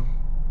around,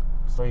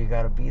 so you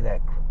got to be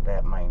that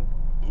mind.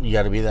 You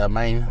got to be that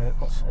mind.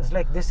 It's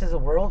like this is a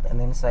world,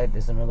 and inside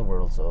there's another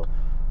world. So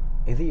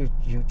either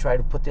you try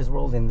to put this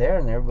world in there,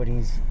 and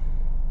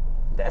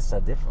that's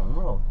a different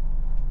world.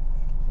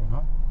 You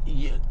know.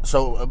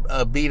 So,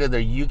 Beta, there,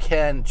 you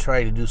can't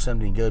try to do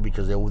something good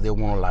because they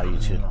won't allow you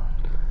to. No.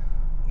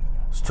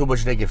 It's too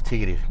much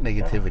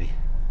negativity.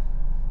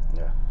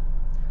 Yeah.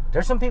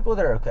 There's some people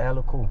that are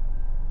hella cool.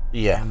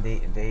 Yeah. And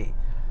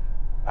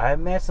I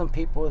met some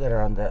people that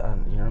are you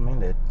know what I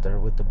mean? They're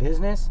with the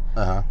business.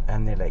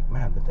 And they're like,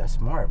 man, but that's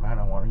smart, man.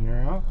 I want to, you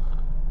know.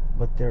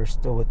 But they're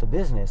still with the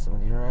business.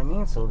 You know what I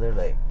mean? So they're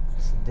like,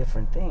 it's a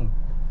different thing.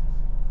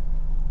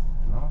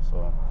 You know,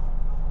 so.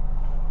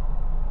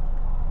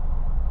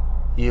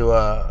 You,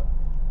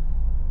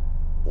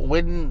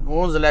 when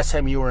was the last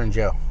time you were in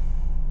jail?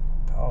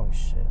 Oh,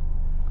 shit.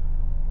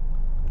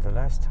 The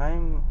last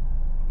time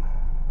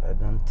I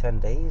done 10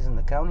 days in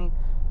the county.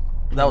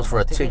 That was for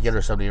a ticket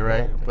or something,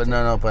 right? Yeah, but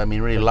no, but I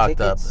mean, really locked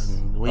tickets? up.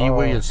 And were you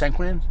in San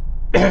Quentin?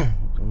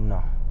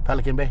 No.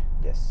 Pelican Bay?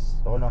 Yes.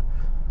 Oh, no.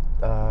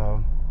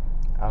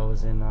 I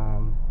was in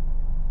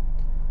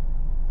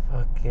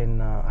fucking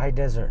High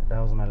Desert. That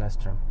was my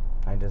last term.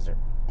 High Desert.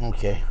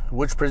 Okay.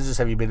 Which prisons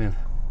have you been in?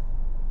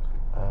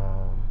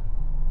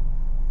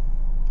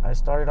 I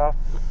started off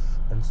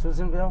in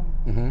Susanville.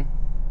 Mm-hmm.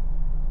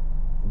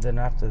 Then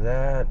after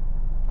that,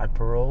 I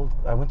paroled.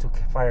 I went to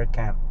fire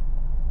camp.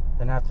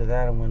 Then after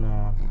that, I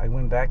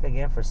went back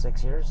again for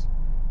 6 years.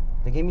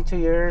 They gave me 2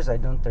 years. I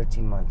done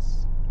 13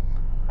 months.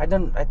 I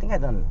think I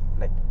done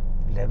like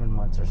 11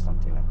 months or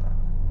something like that.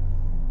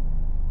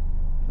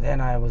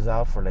 Then I was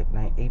out for like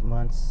 8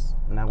 months,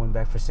 and I went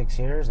back for 6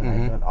 years, and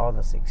I done all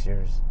the 6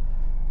 years.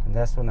 And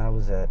that's when I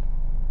was at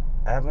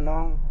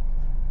Avenal,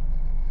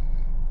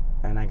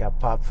 and I got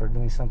popped for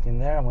doing something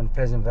there. I went to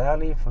Pleasant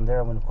Valley. From there,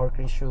 I went to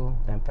Corcoran Shoe,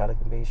 then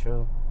Pelican Bay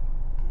Shoe.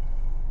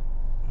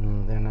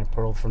 And then I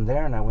paroled from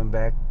there, and I went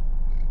back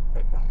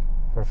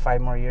for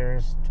 5 more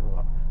years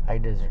to High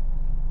Desert.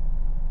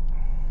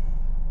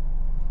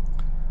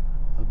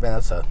 Man,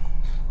 that's a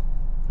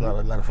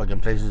lot of fucking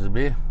places to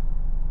be.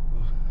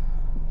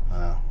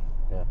 Yeah.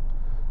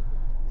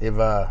 If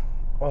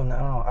Oh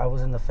no, I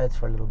was in the feds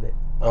for a little bit.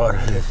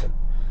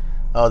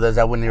 Is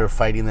that when you were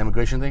fighting the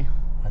immigration thing?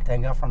 I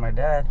thank God for my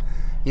dad.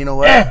 You know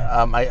what?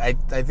 I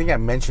think I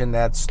mentioned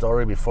that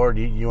story before.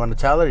 Do you want to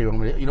tell it?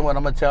 Or you know what?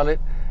 I'm gonna tell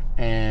it,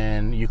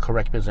 and you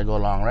correct me as I go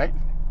along, right?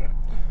 Okay.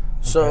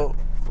 So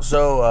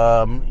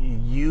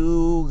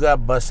you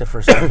got busted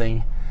for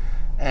something,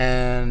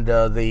 and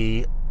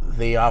they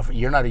offer.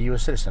 You're not a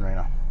U.S. citizen right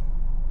now.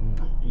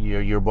 No.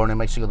 You're born in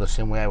Mexico the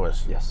same way I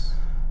was. Yes.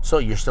 So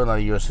you're still not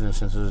a U.S. citizen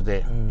since this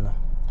day. No.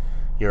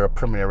 You're a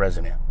permanent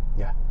resident.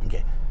 Yeah.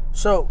 Okay.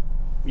 So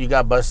you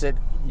got busted.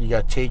 You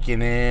got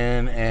taken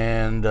in,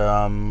 and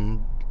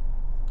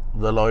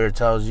the lawyer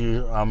tells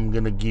you, "I'm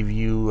gonna give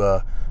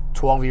you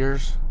 12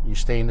 years. You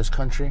stay in this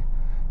country.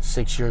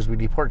 6 years we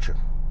deport you."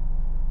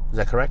 Is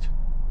that correct?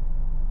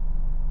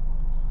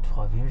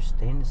 12 years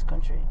stay in this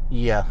country?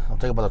 Yeah. I'm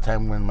talking about the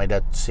time when my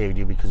dad saved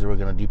you because they were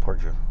gonna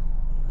deport you.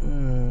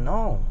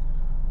 No.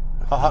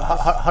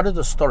 How did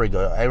the story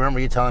go? I remember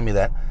you telling me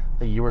that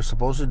you were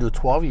supposed to do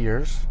 12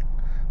 years,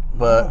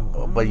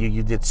 but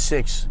you did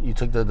 6. You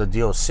took the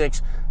deal of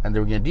 6, and they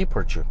were going to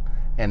deport you.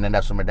 And then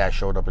that's when my dad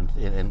showed up. I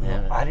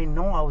didn't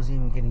know I was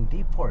even getting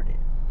deported.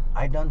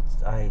 I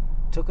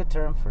took a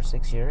term for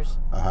 6 years.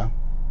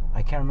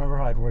 I can't remember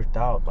how it worked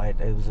out, but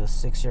it was a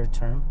 6-year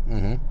term.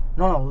 Mm-hmm.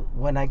 No.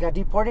 When I got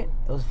deported,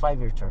 it was a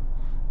 5-year term.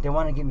 They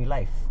want to give me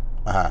life.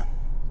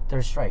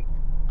 Third strike.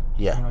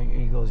 Yeah.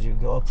 You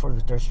go up for the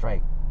third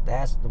strike.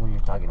 That's the one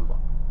you're talking about.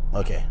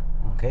 Okay.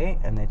 Okay.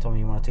 And they told me,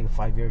 you want to take a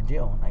 5-year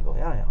deal? And I go,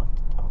 yeah,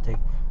 I'll take.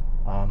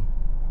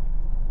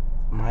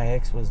 My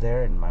ex was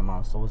there, and my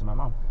mom. So was my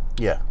mom.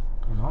 Yeah.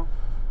 You know.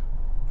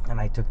 And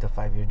I took the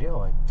 5-year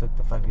deal.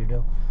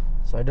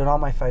 So I did all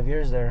my 5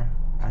 years there.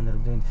 I ended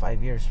up doing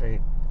 5 years straight.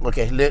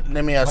 Okay. Let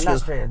me ask you. Not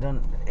straight. I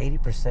done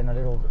 80%, a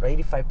little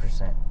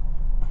 85%.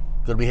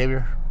 Good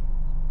behavior.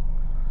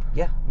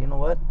 Yeah. You know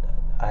what?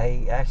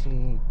 I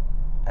actually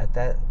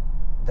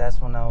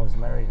that's when I was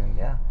married, and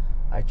yeah,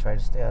 I tried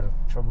to stay out of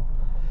trouble.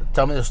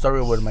 Tell me the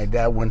story when my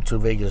dad went to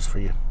Vegas for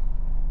you.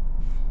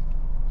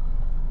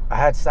 I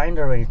had signed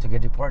already to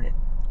get deported.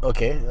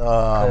 Okay.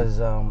 Because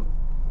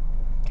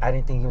I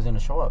didn't think he was gonna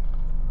show up,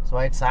 so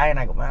I had signed.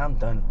 I go, man, I'm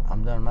done.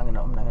 I'm not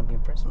gonna be in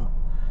prison.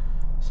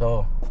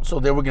 So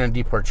they were gonna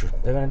deport you.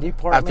 They're gonna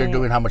deport after me.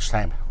 Doing how much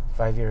time?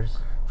 5 years.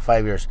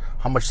 5 years.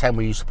 How much time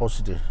were you supposed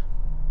to do?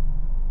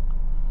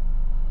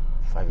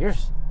 5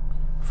 years.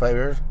 5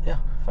 years? Yeah,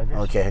 5 years.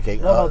 Okay.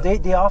 No,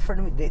 they offered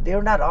me. They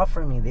were not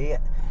offering me.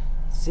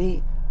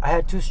 I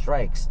had 2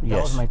 strikes.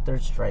 That was my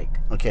 3rd strike.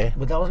 Okay.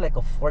 But that was like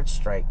a 4th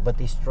strike. But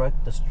they struck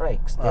the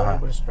strikes. They were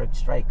able to strike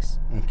strikes.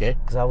 Okay.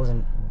 Because I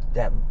wasn't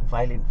that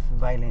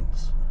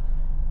violence.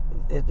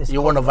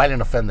 You weren't a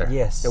violent offender.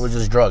 Yes. It was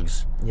just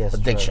drugs. Yes.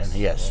 Addiction. Drugs.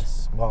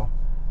 Yes. Well,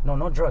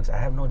 no drugs. I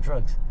have no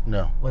drugs.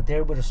 No. But they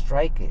were able to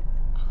strike it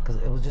because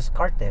it was just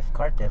car theft.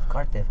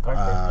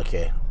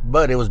 Okay.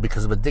 But it was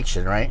because of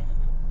addiction, right?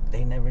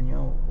 They never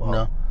knew. Well,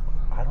 no.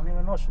 I don't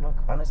even know, Chinook,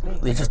 honestly.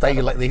 They just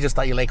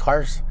thought you like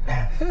cars.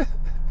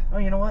 No,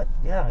 you know what?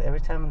 Yeah,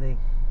 every time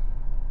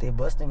they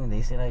busted me,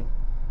 they said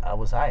I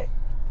was high.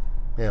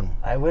 Yeah.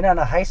 I went on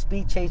a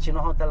high-speed chase. You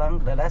know how long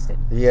that lasted?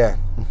 Yeah.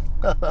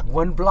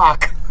 1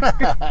 block.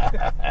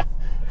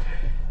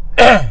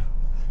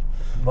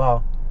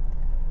 Well,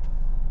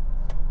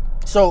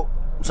 So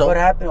what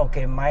happened?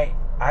 Okay, my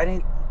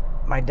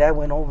dad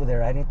went over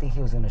there. I didn't think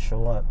he was gonna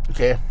show up.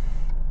 okay.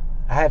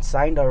 I had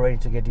signed already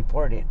to get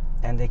deported,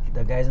 and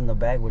the guys in the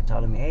back were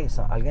telling me, "Hey,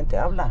 so alguien te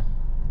habla,"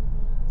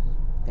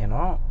 you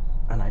know.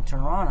 And I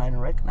turned around. I didn't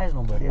recognize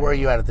nobody. Where are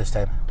you at this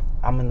time?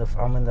 I'm in the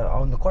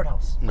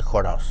courthouse. In the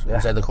courthouse. Yeah.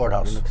 Inside the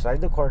courthouse.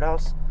 Inside the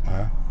courthouse.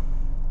 Uh-huh.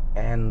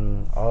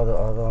 And all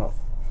the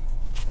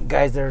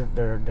guys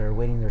they're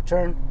waiting their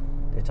turn.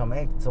 They tell me,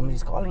 "Hey,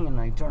 somebody's calling," and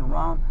I turn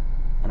around,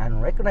 and I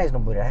don't recognize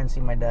nobody. I hadn't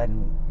seen my dad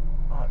in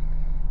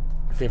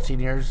 15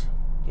 years.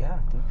 I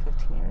think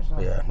 15 years now.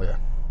 Yeah.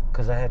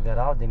 Because I had got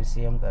out, didn't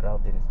see him, got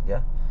out, didn't.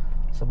 Yeah,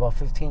 so about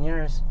 15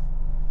 years.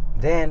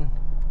 Then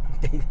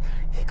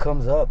he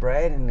comes up,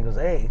 right, and he goes,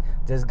 "Hey,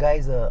 this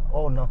guy's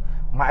oh no."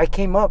 I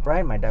came up,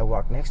 right. My dad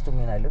walked next to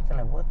me, and I looked and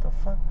like, "What the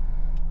fuck?"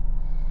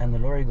 And the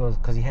lawyer goes,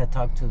 because he had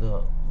talked to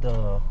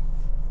the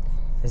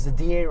there's the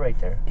DA right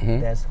there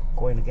that's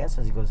going against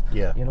us. He goes,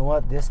 Yeah. "You know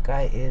what? This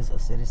guy is a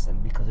citizen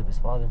because of his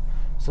father."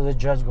 So the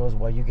judge goes,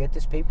 "Well, you get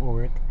this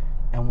paperwork,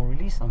 and we'll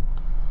release him."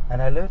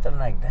 And I looked and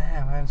I'm like,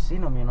 "Damn, I haven't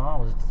seen him. You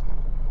know,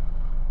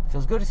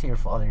 feels good to see your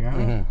father." You know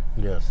what I mean?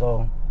 Yeah.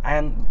 So,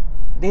 and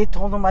they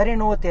told him, I didn't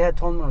know what they had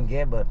told him to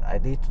get, but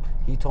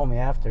he told me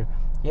after.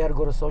 He had to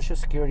go to Social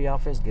Security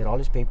office, get all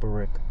his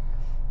paperwork,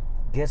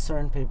 get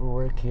certain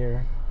paperwork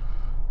here,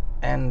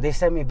 and they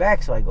sent me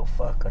back. So I go,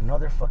 fuck,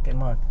 another fucking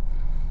month,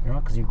 you know,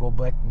 because you go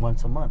back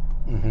once a month.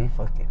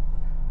 Fuck it.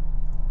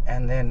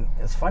 And then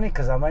it's funny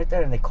because I'm right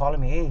there and they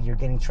calling me, "Hey, you're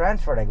getting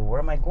transferred." I go,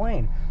 "Where am I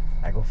going?"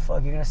 I go,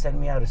 "Fuck, you're gonna send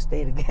me out of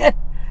state again?"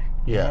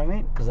 You know what I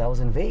mean? Because I was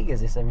in Vegas.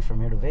 They sent me from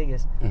here to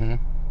Vegas.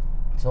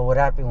 So what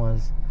happened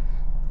was,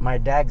 my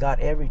dad got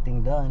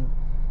everything done,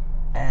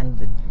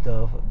 and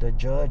the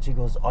judge, he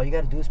goes, "All you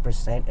got to do is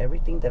present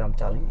everything that I'm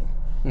telling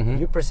you.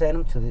 You present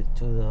them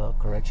to the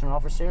correctional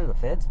officer, the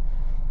feds,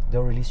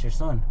 they'll release your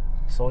son."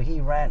 So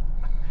he ran.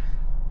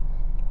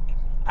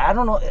 I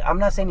don't know. I'm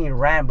not saying he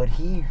ran, but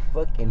he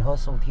fucking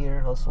hustled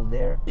here, hustled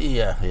there.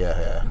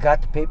 Yeah.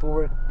 Got the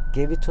paperwork,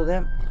 gave it to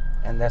them,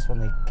 and that's when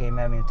they came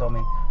at me and told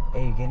me,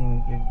 "Hey,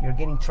 you're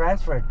getting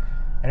transferred."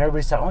 And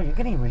everybody said, "Oh, you're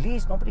getting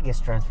released. Nobody gets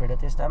transferred at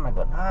this time." I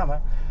go, "Nah,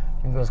 man."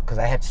 He goes, "Because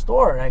I had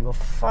store." And I go,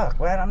 "Fuck,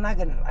 man, I'm not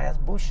gonna." That's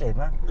bullshit,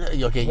 man.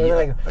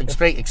 Okay,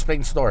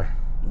 explain store.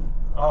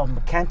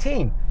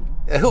 Canteen.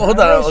 Hold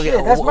on. Okay.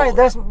 Shit,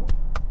 that's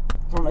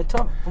for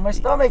my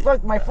stomach.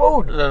 Fuck my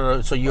food.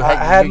 No. So you I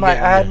had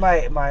had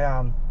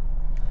my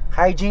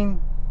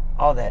hygiene,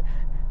 all that.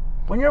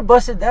 When you're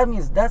busted, that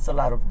means that's a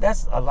lot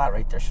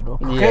right there,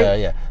 Shanook.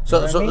 Okay? Yeah.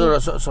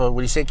 So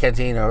when you say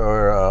canteen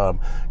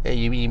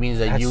you means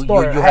that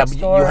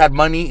you had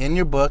money in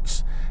your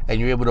books and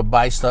you were able to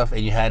buy stuff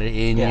and you had it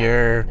in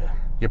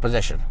your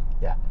possession.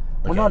 Yeah.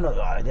 Okay. Well, no,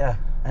 yeah.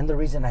 And the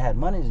reason I had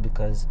money is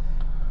because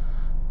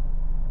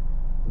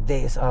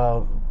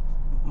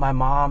my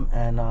mom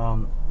and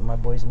my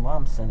boy's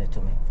mom sent it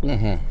to me.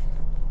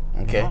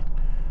 Okay. You know?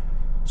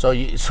 So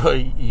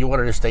you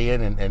wanted to stay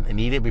in and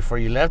eat it before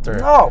you left, or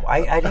no?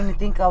 I didn't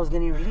think I was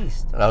getting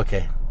released.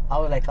 Okay. I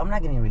was like, I'm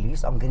not getting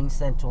released. I'm getting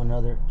sent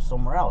to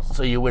somewhere else.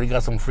 So you would have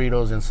got some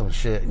Fritos and some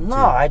shit. No,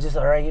 I just,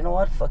 all right, you know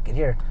what? Fuck it.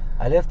 Here,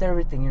 I left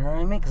everything. You know what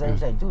I mean? Because I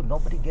was like, dude,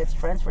 nobody gets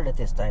transferred at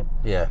this time.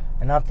 Yeah.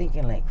 And I'm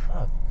thinking like,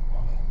 fuck,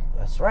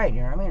 that's right.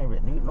 You know what I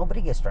mean?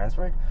 Nobody gets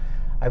transferred.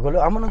 I go,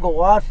 look, I'm gonna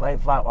go out.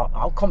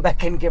 I'll come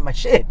back and get my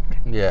shit.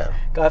 Yeah.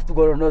 I have to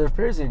go to another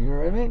prison. You know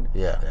what I mean?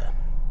 Yeah.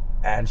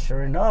 And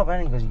sure enough,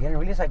 and he goes, "You getting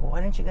released?" I go,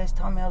 "Why didn't you guys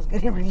tell me I was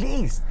getting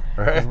released?"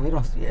 Right. We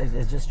don't.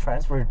 It's just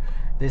transferred.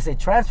 They say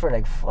transferred.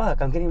 Like,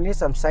 fuck, I'm getting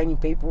released. I'm signing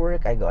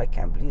paperwork. I go, I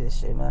can't believe this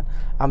shit, man.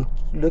 I'm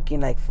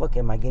looking like, fuck,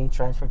 am I getting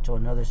transferred to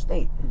another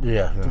state?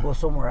 Yeah. To go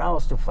somewhere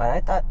else to fight.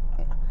 I thought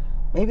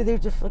maybe they're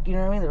just fucking. You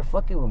know what I mean? They're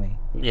fucking with me.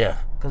 Yeah.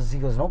 Because he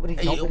goes, nobody.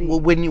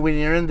 When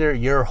you're in there,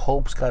 your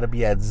hope's got to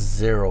be at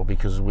zero,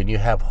 because when you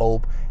have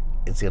hope,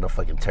 it's gonna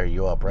fucking tear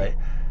you up, right?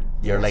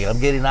 You're like, I'm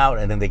getting out,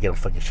 and then they gonna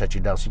fucking shut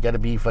you down. So you got to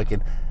be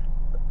fucking.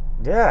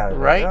 Yeah.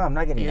 Right. No, I'm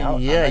not getting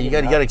out. Yeah, you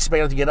got to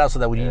expect to get out so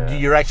that when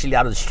you're actually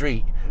out of the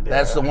street,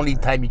 that's the only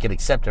time you can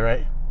accept it,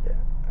 right? Yeah.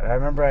 And I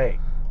remember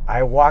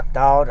I walked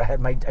out. I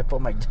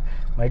put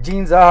my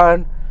jeans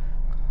on.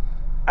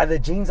 The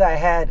jeans I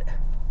had.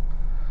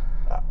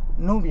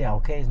 Nubia,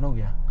 okay, it's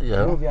Nubia.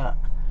 Yeah. Nubia,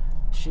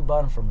 she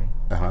bought them for me.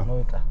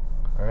 Nubia,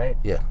 all right.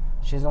 Yeah.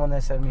 She's the one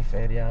that sent me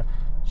feria.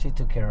 She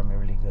took care of me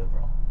really good,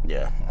 bro.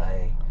 Yeah.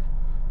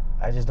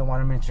 I just don't want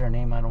to mention her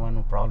name. I don't want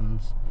no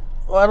problems.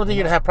 Well, I don't think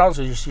you're gonna have problems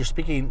because you're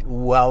speaking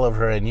well of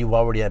her, and you've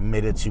already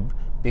admitted to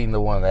being the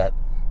one that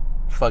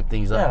fucked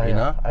things up. You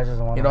know. I just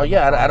don't want.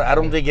 I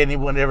don't think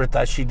anyone ever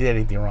thought she did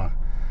anything wrong.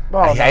 No,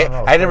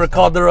 I never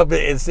called her up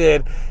and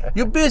said,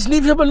 "You bitch,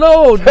 leave him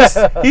alone.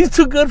 He's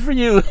too good for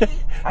you."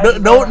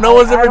 No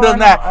one's ever done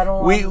that.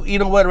 You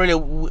know what? Really,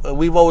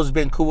 we've always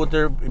been cool with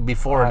her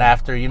before and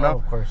after. You know,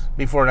 of course,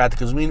 before and after,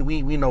 because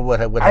we know what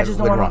I just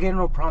don't want to get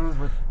no problems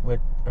with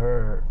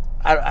her.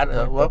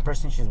 The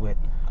person she's with.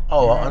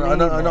 Oh, You know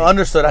what I mean? Like,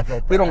 understood. stuff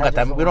like We don't that. I got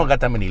just that. We don't got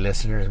that many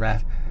listeners,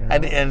 man. You know,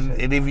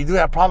 And if you do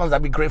have problems,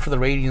 that'd be great for the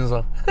ratings,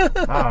 though.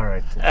 All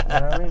right, you know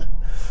what I mean?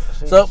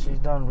 So- She's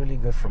done really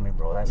good for me,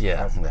 bro.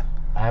 Yeah.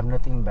 I have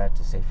nothing bad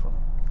to say for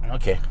her.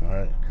 Okay. All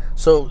right.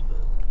 So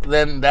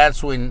then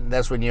that's when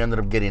you ended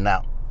up getting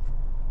out.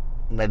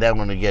 My dad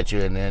wanted to get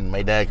you, and then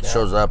my dad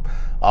shows up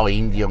all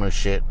Indian and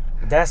shit.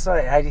 That's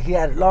why he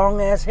had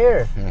long ass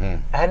hair.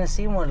 Mm-hmm. I hadn't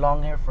seen one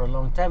long hair for a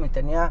long time.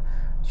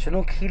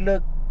 He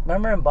looked.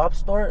 Remember in Bob's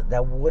store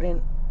that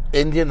wooden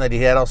Indian that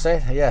he had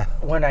outside? Yeah.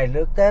 when I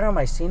looked at him,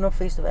 I seen him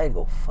face to face. I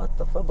go, "What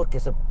the fuck?"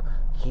 Because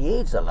he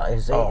aged a lot.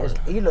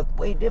 He looked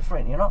way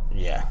different, you know.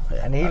 Yeah.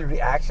 And he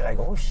reacted like,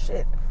 "Oh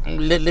shit."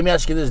 Let me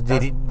ask you this: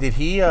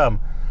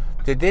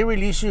 Did they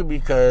release you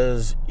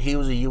because he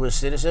was a U.S.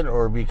 citizen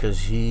or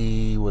because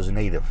he was a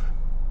native?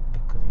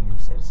 Because he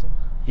was citizen.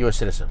 U.S.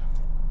 citizen.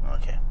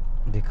 Okay.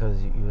 Because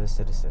U.S.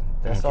 citizen.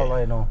 That's Okay. all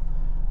I know.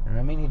 And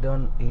I mean, he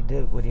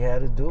did what he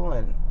had to do,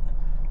 and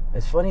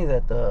it's funny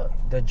that the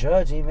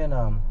judge even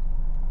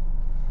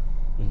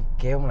he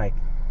gave him like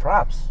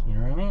props. You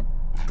know what I mean?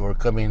 We're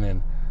coming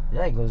in.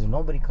 Yeah, he goes,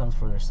 nobody comes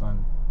for their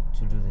son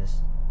to do this.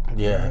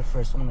 You're Yeah. the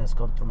first one that's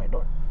come through my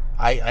door.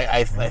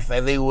 I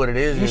think what it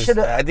is. You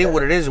shoulda- I think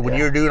what it is when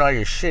yeah. you're doing all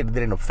your shit, it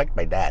didn't affect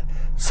my dad.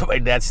 So my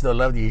dad still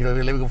loved you. You know,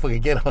 let me go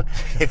fucking get him.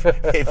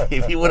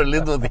 If he would have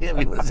lived with him,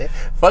 he would have said,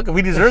 "Fuck him,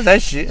 he deserves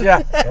that shit."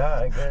 Yeah,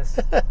 I guess.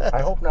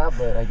 I hope not,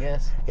 but I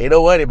guess. You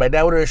know what? If my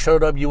dad would have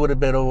showed up, you would have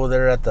been over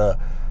there at the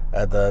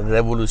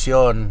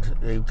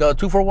Revolucion. Go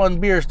 2 for 1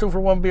 beers. 2 for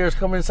 1 beers.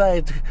 Come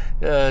inside,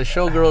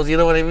 showgirls. You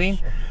know what I mean?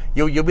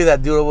 You'll be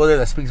that dude over there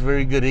that speaks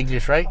very good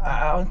English, right?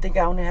 I don't think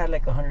I only had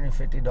like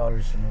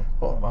 $150. You know,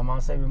 Oh. my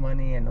mom sent me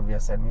money and Novia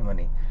sent me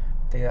money.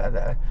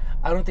 I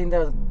don't think that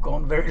was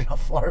going very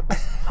far.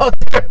 I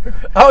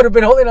would have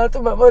been holding on to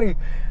my money,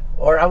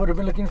 or I would have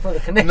been looking for the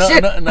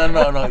connection.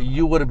 No.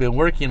 You would have been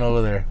working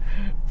over there.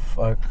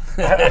 Fuck.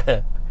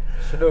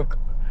 Look,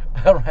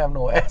 I don't have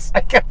no ass.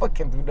 I can't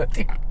fucking do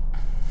nothing.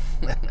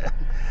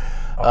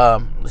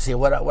 Let's see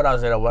what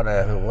else did I want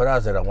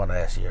to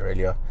ask you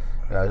earlier.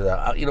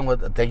 You know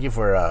what? Thank you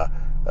for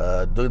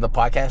doing the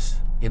podcast.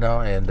 You know,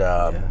 and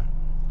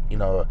you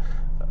know,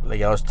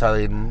 like I was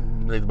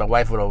telling, like my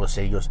wife would always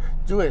say, "He goes,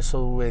 do it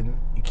so when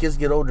kids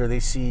get older, they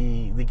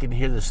can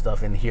hear this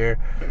stuff and hear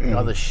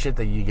all the shit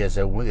that you guys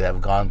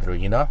have gone through."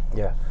 You know.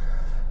 Yeah.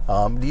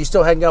 Do you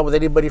still hang out with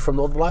anybody from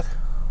the old block?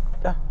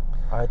 Yeah.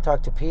 I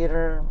talked to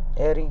Peter,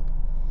 Eddie.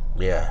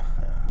 Yeah.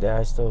 Yeah,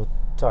 I still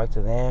talk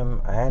to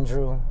them.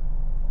 Andrew.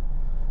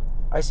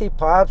 I see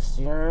Pops.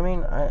 You know what I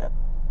mean?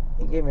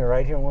 He gave me a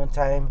ride here one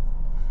time.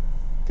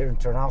 Didn't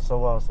turn out so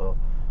well, so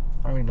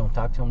I really don't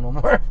talk to him no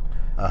more.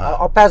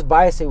 I'll pass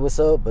by and say what's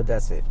up, but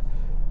that's it.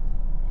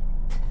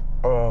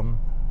 You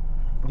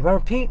remember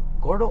Pete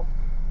Gordo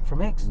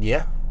from X?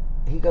 Yeah.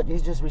 He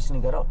just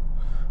recently got out.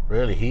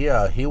 Really?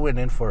 He went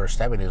in for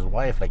stabbing his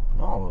wife like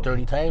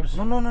 30 times.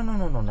 No,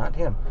 not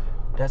him.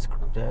 That's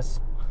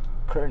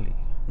Curly.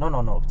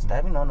 No.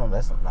 Stabbing? No,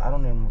 that's not, I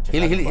don't even know what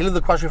you're He talking about. lived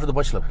across the street from the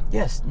Butch Club.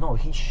 Yes, no,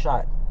 he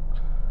shot.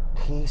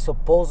 He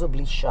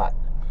supposedly shot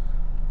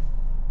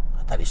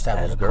I thought he stabbed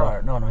at his a girl.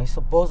 car. No, he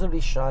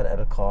supposedly shot at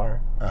a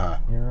car. You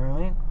know what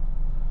I mean?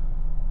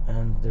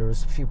 And there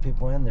was a few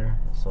people in there,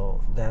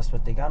 so that's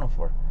what they got him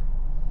for.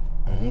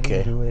 He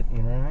Okay. didn't do it,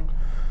 you know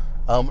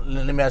what I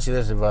mean? Let me ask you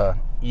this: if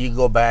you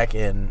go back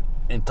and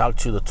talk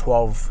to the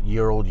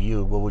 12-year-old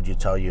you, what would you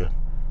tell you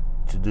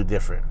to do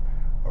different,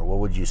 or what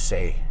would you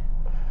say?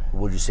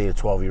 What would you say to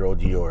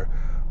 12-year-old you,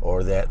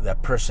 or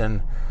that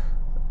person?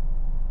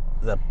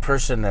 The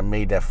person that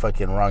made that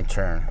fucking wrong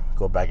turn,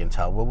 go back and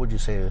tell. What would you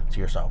say to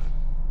yourself?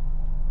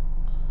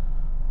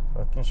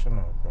 Fucking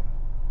Chinook.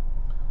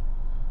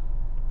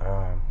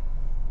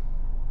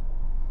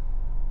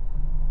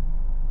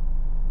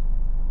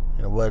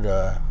 You know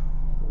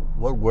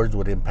what words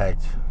would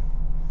impact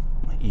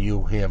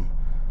you, him,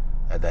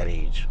 at that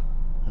age?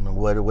 You know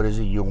what is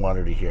it you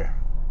wanted to hear?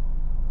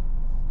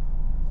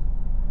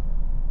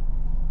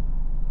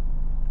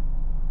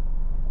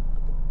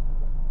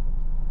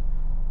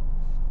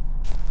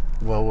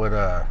 Well, what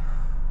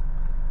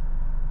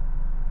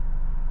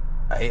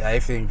I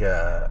think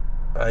you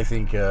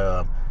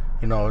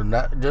know,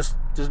 not just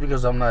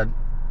because I'm not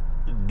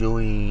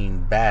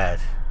doing bad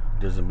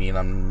doesn't mean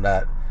I'm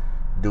not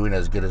doing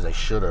as good as I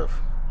should have,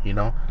 you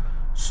know.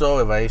 So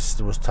if I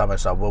was telling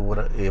myself,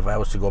 if I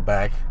was to go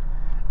back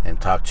and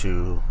talk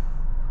to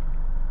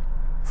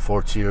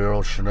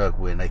 14-year-old Chinook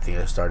when I think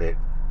I started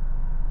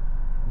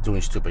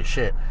doing stupid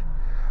shit,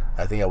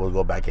 I think I would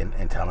go back and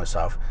tell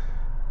myself,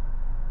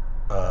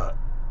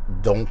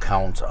 don't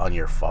count on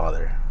your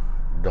father.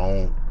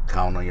 Don't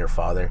count on your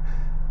father.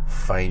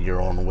 Find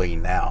your own way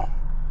now,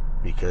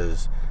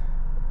 because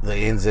the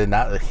ins and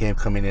outs of him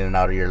coming in and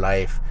out of your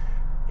life,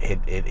 it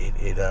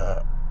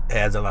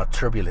adds a lot of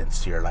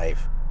turbulence to your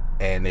life,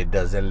 and it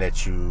doesn't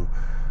let you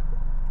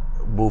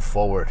move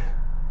forward.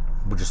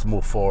 But just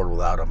move forward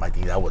without him. I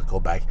think I would go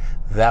back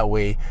that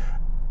way.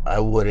 I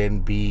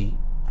wouldn't be.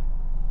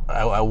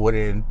 I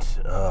wouldn't.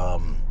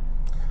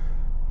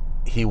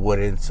 He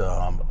wouldn't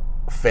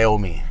fail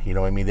me. You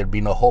know what I mean? There'd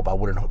be no hope. I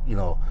wouldn't,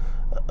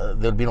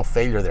 there'd be no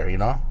failure there,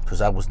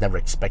 because I was never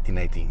expecting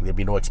anything. There'd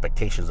be no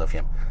expectations of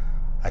him.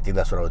 I think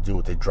that's what I would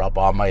do. They drop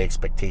all my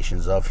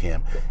expectations of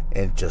him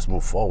and just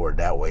move forward.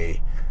 That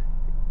way,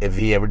 if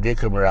he ever did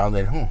come around,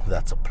 then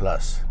that's a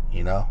plus.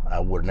 I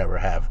would never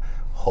have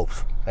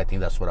hopes. I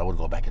think that's what I would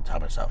go back and tell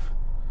myself.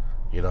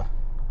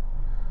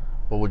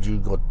 What would you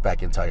go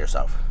back and tell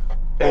yourself?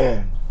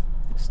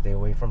 Stay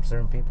away from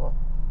certain people.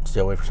 Stay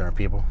away from certain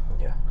people.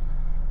 Yeah.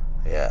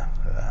 Yeah,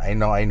 I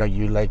know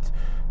you liked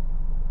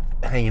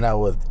hanging out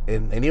with,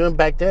 and even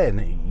back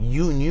then,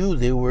 you knew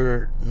they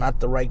were not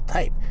the right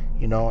type.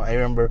 I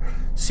remember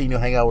seeing you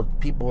hang out with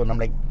people, and I'm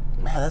like,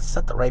 man, that's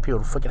not the right people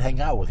to freaking hang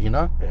out with.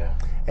 Yeah.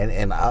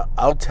 And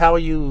I'll tell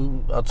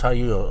you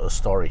a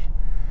story,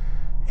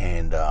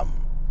 and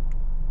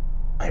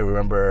I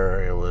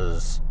remember it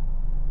was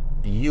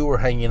you were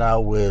hanging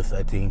out with,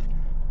 I think,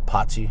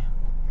 Patsy,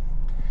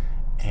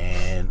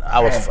 and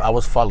I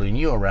was following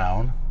you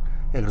around.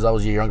 Because I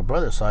was your younger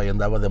brother, so I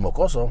andaba de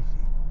mocoso.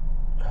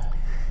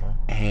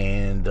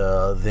 And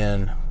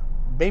then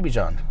Baby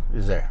John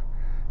is there.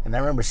 And I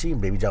remember seeing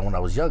Baby John when I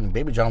was young.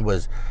 Baby John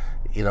was,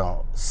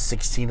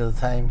 16 at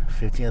the time,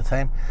 15 at the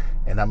time.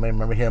 And I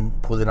remember him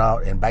pulling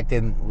out. And back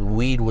then,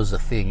 weed was a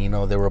thing.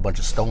 There were a bunch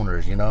of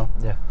stoners,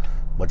 Yeah.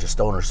 A bunch of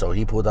stoners. So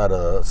he pulled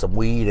out some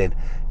weed, and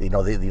they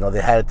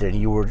had it there. And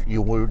you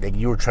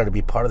were trying to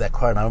be part of that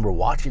crowd. And I remember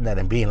watching that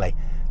and being like,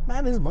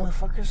 man, this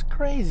motherfucker's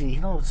crazy,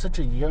 at such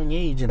a young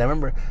age. And I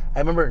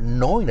remember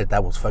knowing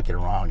that was fucking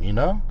wrong, And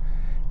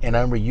I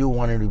remember you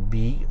wanting to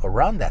be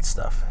around that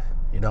stuff,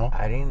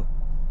 I didn't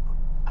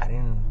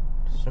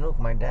smoke.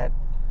 My dad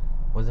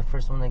was the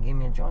first one that gave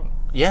me a joint.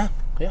 Yeah.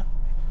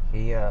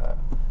 He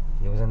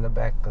was in the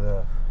back of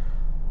the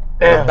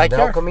backyard.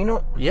 El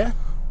Camino. Yeah.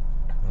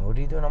 What are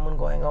you doing? I'm gonna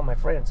go hang out with my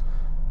friends.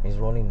 He's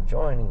rolling a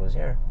joint. He goes,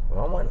 here, I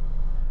want to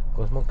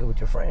go smoke it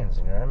with your friends.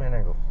 You know what I mean?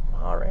 I go,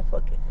 all right,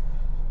 fuck it.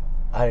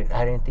 I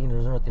didn't think there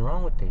was nothing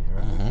wrong with it,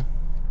 right? Mm-hmm.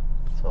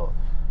 So,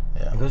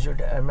 yeah. He goes,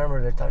 I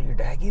remember they thought your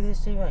dad gave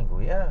this to you? I go,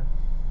 yeah.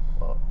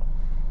 Well,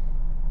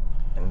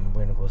 and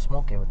we're going to go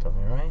smoke it with them,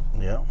 right?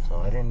 Yeah.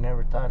 So I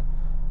never thought.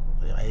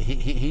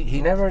 He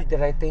never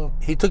did I think.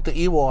 He took the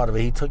evil out of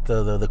it. He took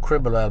the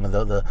criminal element,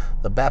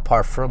 the bad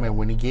part from it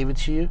when he gave it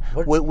to you.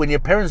 When your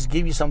parents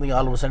give you something,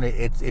 all of a sudden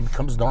it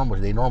becomes normal.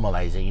 They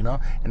normalize it,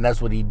 and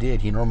that's what he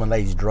did. He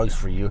normalized drugs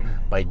for you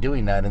by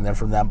doing that, and then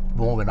from that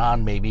moment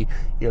on, maybe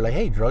you're like,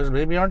 hey, drugs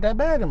maybe aren't that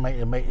bad.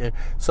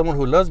 Someone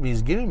who loves me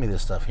is giving me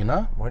this stuff,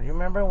 What do you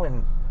remember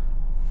when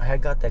I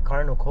had got that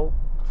Cardinal Coke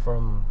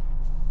from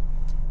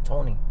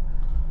Tony?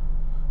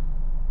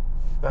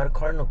 I had a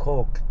Cardinal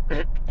Coke.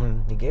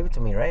 He gave it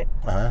to me, right?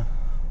 Uh-huh.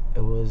 I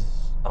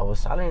was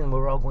silent, and we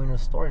were all going to the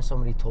store, and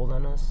somebody told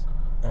on us,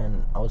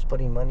 and I was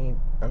putting money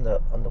on the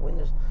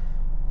windows,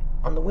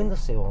 on the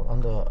windowsill,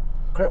 on the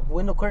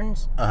window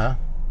curtains. Uh-huh.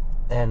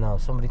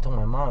 And somebody told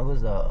my mom. It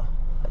was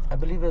I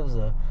believe it was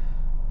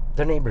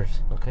the neighbors.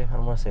 Okay, I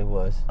don't want to say it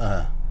was.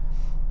 Uh-huh.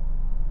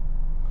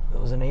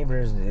 It was the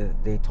neighbors.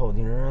 They told,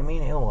 you know what I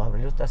mean? Hey,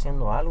 Aurelio está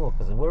haciendo algo,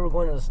 because we were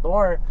going to the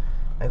store.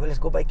 I go, let's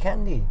go buy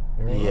candy.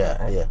 You know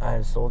Yeah.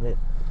 I sold it.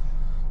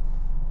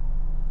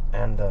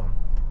 And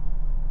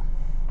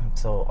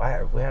so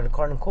we had a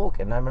carton of Coke,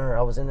 and I remember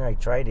I was in there. I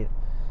tried it.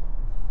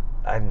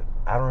 I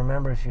don't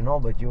remember if you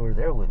know, but you were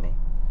there with me.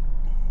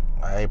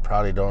 I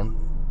probably don't.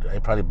 I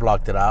probably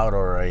blocked it out,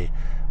 or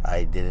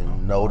I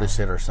didn't notice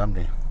it or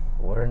something.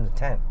 We're in the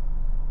tent.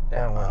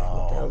 Damn,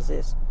 what the hell is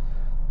this?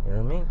 You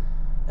know what I mean?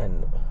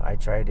 And I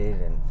tried it,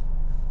 and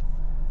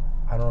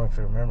I don't know if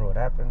you remember what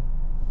happened.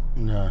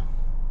 No.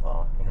 You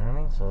know what I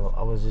mean? So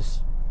I was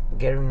just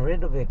getting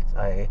rid of it.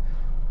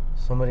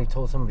 Somebody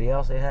told somebody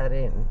else they had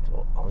it, and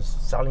so I was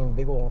selling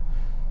big old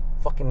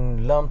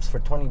fucking lumps for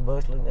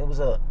 $20. It was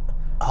a.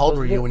 How old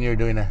were you when you were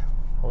doing that?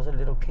 I was a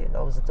little kid.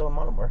 I was still a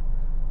Malabar.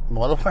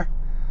 Malabar?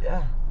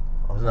 Yeah.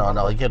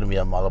 No, you couldn't be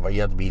a Malabar.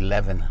 You had to be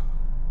 11.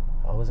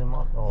 I was in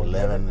Malabar.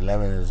 11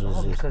 is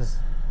because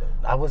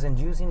I wasn't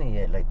using it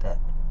yet like that.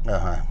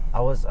 Uh-huh.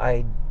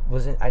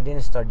 I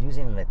didn't start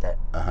using it like that.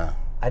 Uh-huh.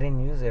 I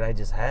didn't use it. I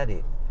just had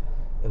it.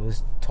 It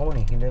was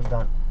Tony. He lived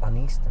on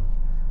Eastman.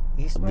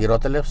 Eastman?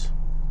 Virote lives?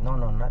 No,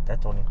 not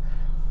that Tony.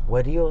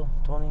 Guarillo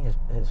Tony.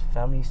 His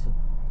family used to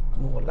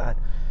move a lot.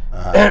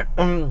 Uh-huh.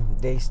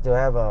 They used to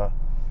have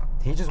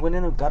he just went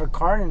in and got a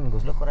card and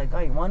goes, look what I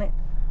got. You want it?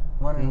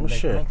 You want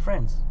to make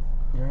friends?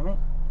 You know what I mean?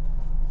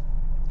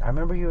 I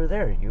remember you were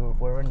there. You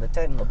were in the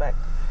tent in the back.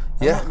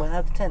 Yeah. We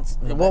had the tents.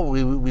 Well,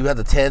 we had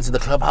the tents and the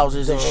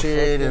clubhouses and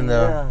shit, and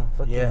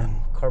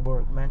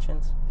cardboard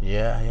mansions.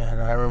 Yeah.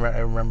 No, I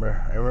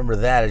remember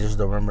that. I just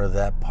don't remember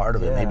that part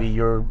of it. Maybe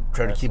you're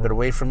trying to keep it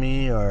away from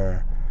me,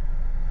 or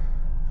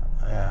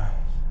yeah.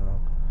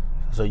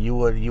 So you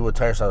would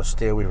tell yourself to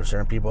stay away from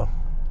certain people.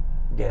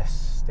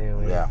 Yes, stay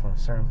away from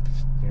certain.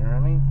 You know what I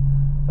mean?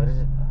 What is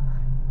it?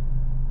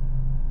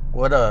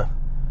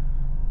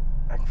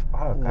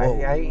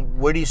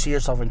 Where do you see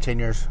yourself in 10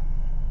 years?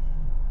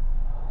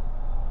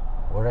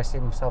 Where do I see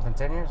myself in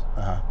 10 years?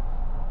 Uh-huh.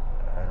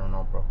 I don't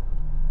know, bro.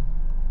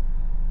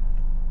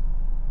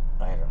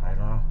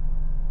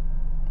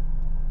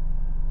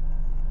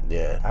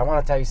 I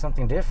want to tell you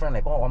something different.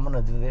 Like, oh, I'm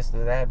gonna do this,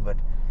 do that, but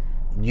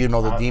you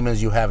know the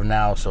demons you have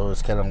now, so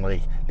it's kind of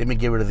like, let me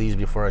get rid of these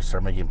before I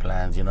start making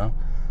plans. You know,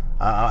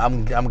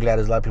 I'm glad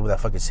there's a lot of people that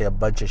fucking say a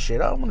bunch of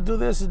shit. Oh, I'm gonna do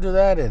this and do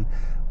that, and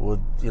with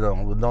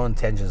with no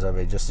intentions of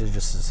it, just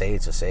to say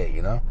it.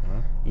 You know,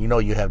 you know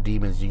you have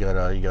demons. You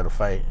gotta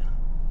fight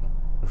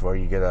before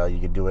you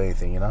can do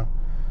anything. You know.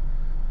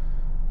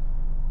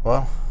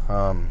 Well,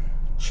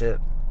 shit.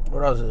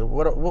 What else?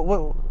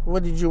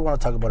 What did you want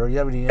to talk about? Or you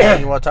have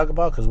anything you want to talk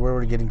about? Because we're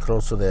already getting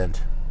close to the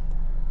end.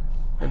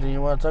 Anything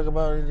you want to talk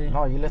about? Anything?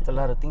 No, you left a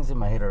lot of things in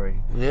my head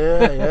already.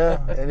 Yeah.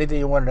 Anything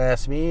you wanted to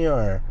ask me,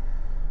 or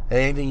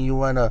anything you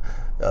want to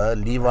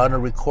leave on a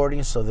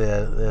recording so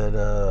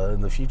that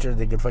in the future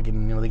they can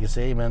fucking they can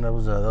say, hey, man, that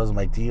was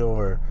my tío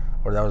or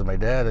that was my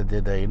dad that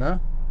did that. You know.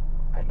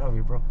 I love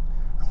you, bro.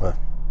 Well,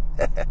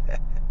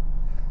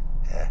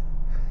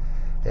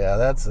 yeah.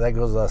 That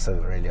goes without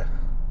saying, really.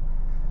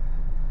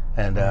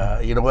 And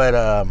you know what?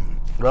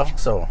 Well,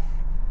 so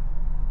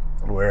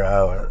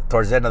we're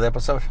towards the end of the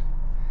episode,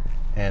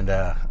 and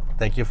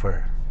thank you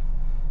for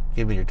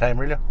giving me your time,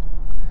 really.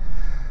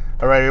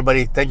 All right,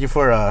 everybody. Thank you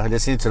for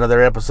listening to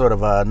another episode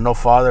of No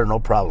Father, No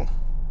Problem.